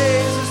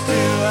praises to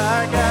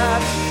our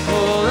God,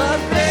 full of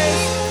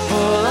grace,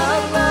 full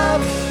of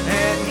love,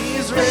 and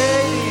He's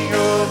reigning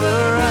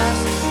over us.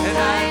 And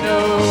I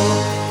know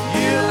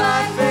you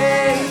are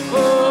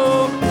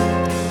faithful,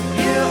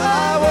 you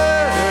are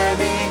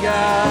worthy,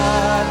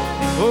 God.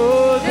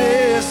 Oh,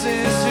 this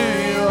is who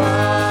you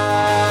are.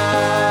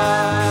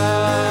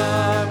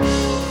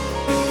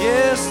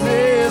 Yes,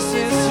 this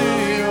is who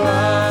you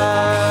are.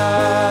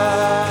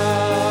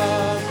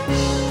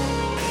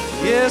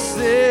 Yes,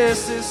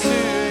 this is who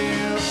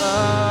you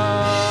are.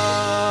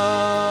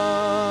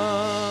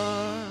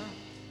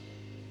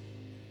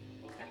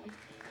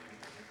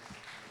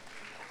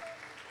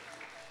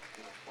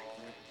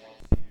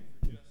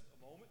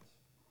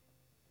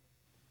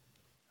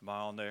 Am I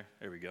on there?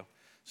 There we go.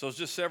 So it's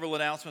just several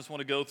announcements I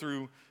want to go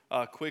through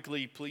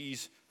quickly.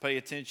 Please pay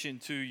attention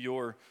to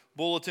your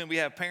bulletin. We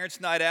have Parents'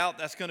 Night Out.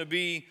 That's going to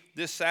be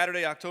this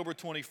Saturday, October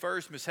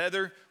 21st. Miss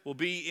Heather will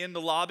be in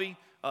the lobby.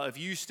 If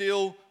you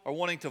still are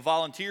wanting to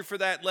volunteer for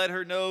that, let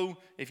her know.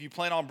 If you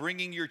plan on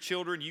bringing your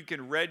children, you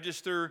can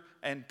register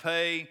and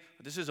pay.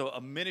 This is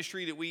a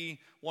ministry that we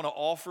want to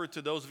offer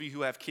to those of you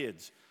who have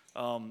kids.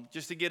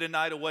 just to get a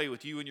night away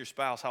with you and your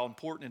spouse, how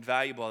important and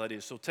valuable that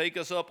is. So take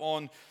us up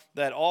on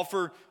that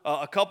offer.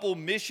 A couple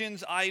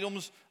missions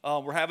items.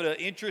 We're having an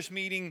interest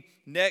meeting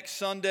next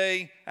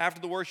Sunday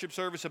after the worship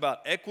service about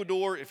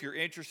Ecuador, if you're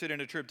interested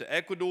in a trip to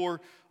Ecuador.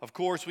 Of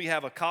course, we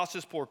have a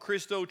Casas por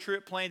Cristo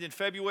trip planned in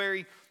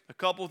February. A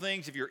couple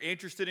things if you're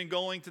interested in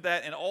going to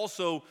that. And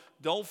also,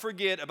 don't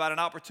forget about an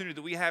opportunity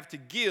that we have to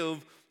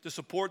give to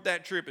support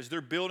that trip as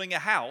they're building a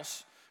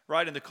house,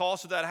 right? And the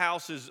cost of that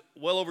house is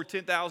well over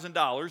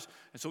 $10,000.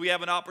 And so we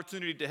have an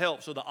opportunity to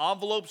help. So the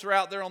envelopes are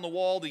out there on the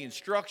wall. The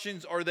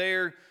instructions are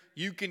there.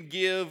 You can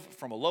give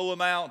from a low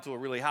amount to a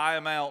really high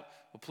amount.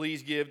 But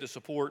please give to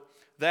support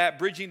that.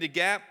 Bridging the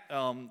Gap,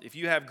 if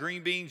you have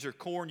green beans or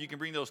corn, you can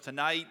bring those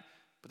tonight.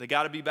 But they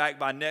got to be back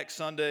by next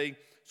Sunday.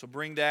 So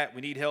bring that.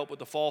 We need help with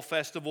the Fall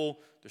Festival.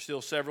 There's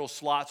still several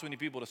slots we need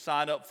people to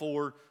sign up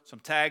for, some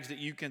tags that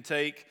you can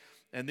take.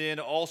 And then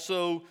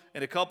also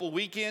in a couple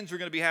weekends, we're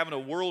going to be having a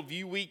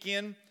Worldview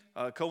Weekend.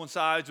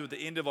 Coincides with the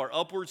end of our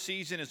Upward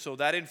season. And so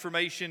that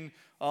information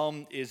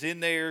is in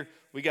there.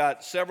 We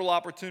got several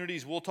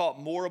opportunities. We'll talk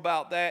more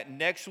about that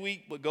next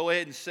week. But go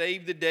ahead and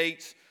save the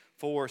dates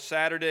for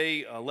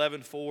Saturday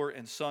 11:4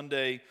 and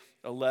Sunday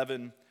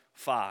 11:5.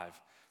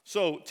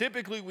 So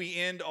typically we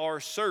end our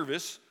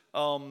service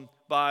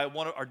by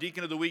our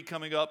Deacon of the Week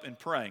coming up and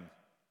praying.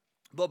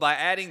 But by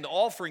adding the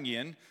offering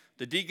in,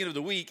 the Deacon of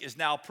the Week is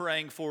now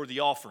praying for the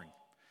offering.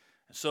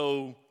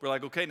 So we're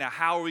like, okay, now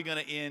how are we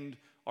going to end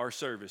our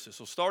services?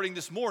 So starting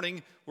this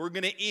morning, we're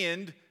going to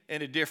end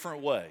in a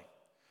different way.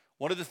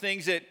 One of the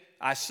things that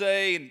I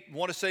say and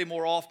want to say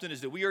more often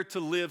is that we are to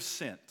live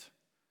sent.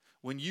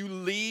 When you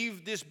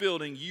leave this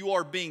building, you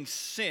are being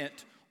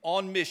sent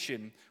on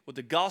mission with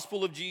the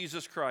gospel of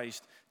Jesus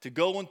Christ to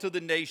go into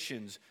the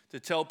nations to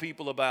tell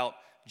people about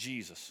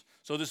Jesus.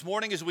 So this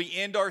morning as we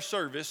end our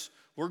service,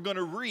 we're going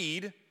to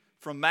read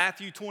from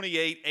Matthew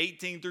 28,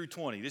 18 through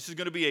 20. This is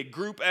going to be a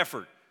group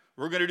effort.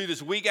 We're going to do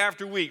this week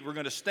after week. We're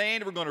going to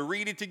stand, we're going to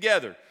read it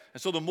together.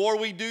 And so the more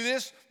we do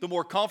this, the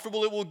more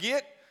comfortable it will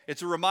get.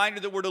 It's a reminder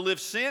that we're to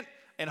live sent,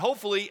 and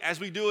hopefully as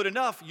we do it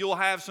enough, you'll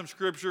have some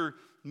scripture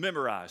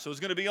memorized. So it's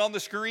going to be on the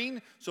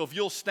screen, so if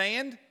you'll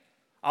stand,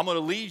 I'm going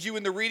to lead you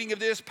in the reading of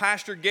this.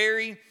 Pastor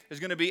Gary is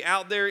going to be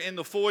out there in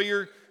the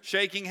foyer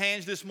shaking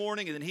hands this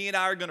morning, and then he and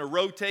I are going to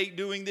rotate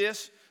doing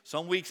this.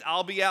 Some weeks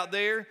I'll be out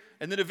there,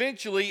 and then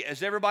eventually,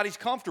 as everybody's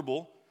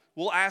comfortable,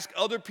 we'll ask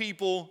other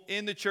people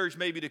in the church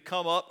maybe to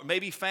come up,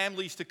 maybe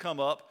families to come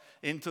up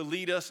and to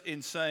lead us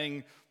in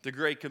saying the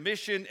Great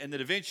Commission, and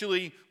then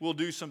eventually we'll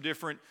do some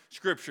different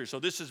scriptures. So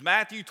this is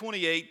Matthew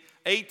 28,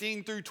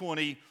 18 through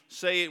 20.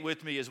 Say it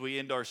with me as we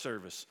end our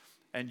service.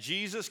 And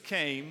Jesus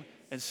came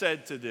and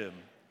said to them,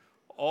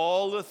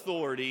 all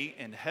authority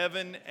in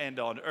heaven and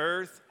on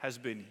earth has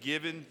been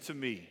given to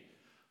me.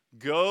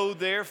 Go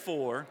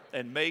therefore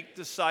and make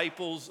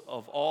disciples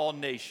of all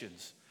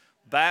nations,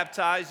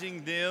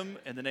 baptizing them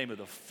in the name of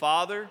the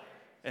Father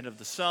and of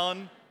the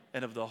Son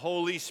and of the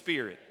Holy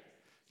Spirit,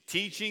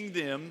 teaching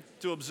them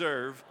to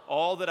observe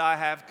all that I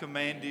have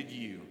commanded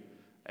you.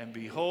 And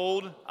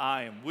behold,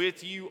 I am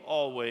with you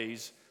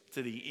always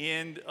to the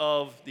end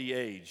of the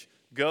age.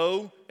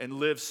 Go and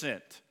live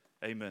sent.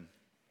 Amen.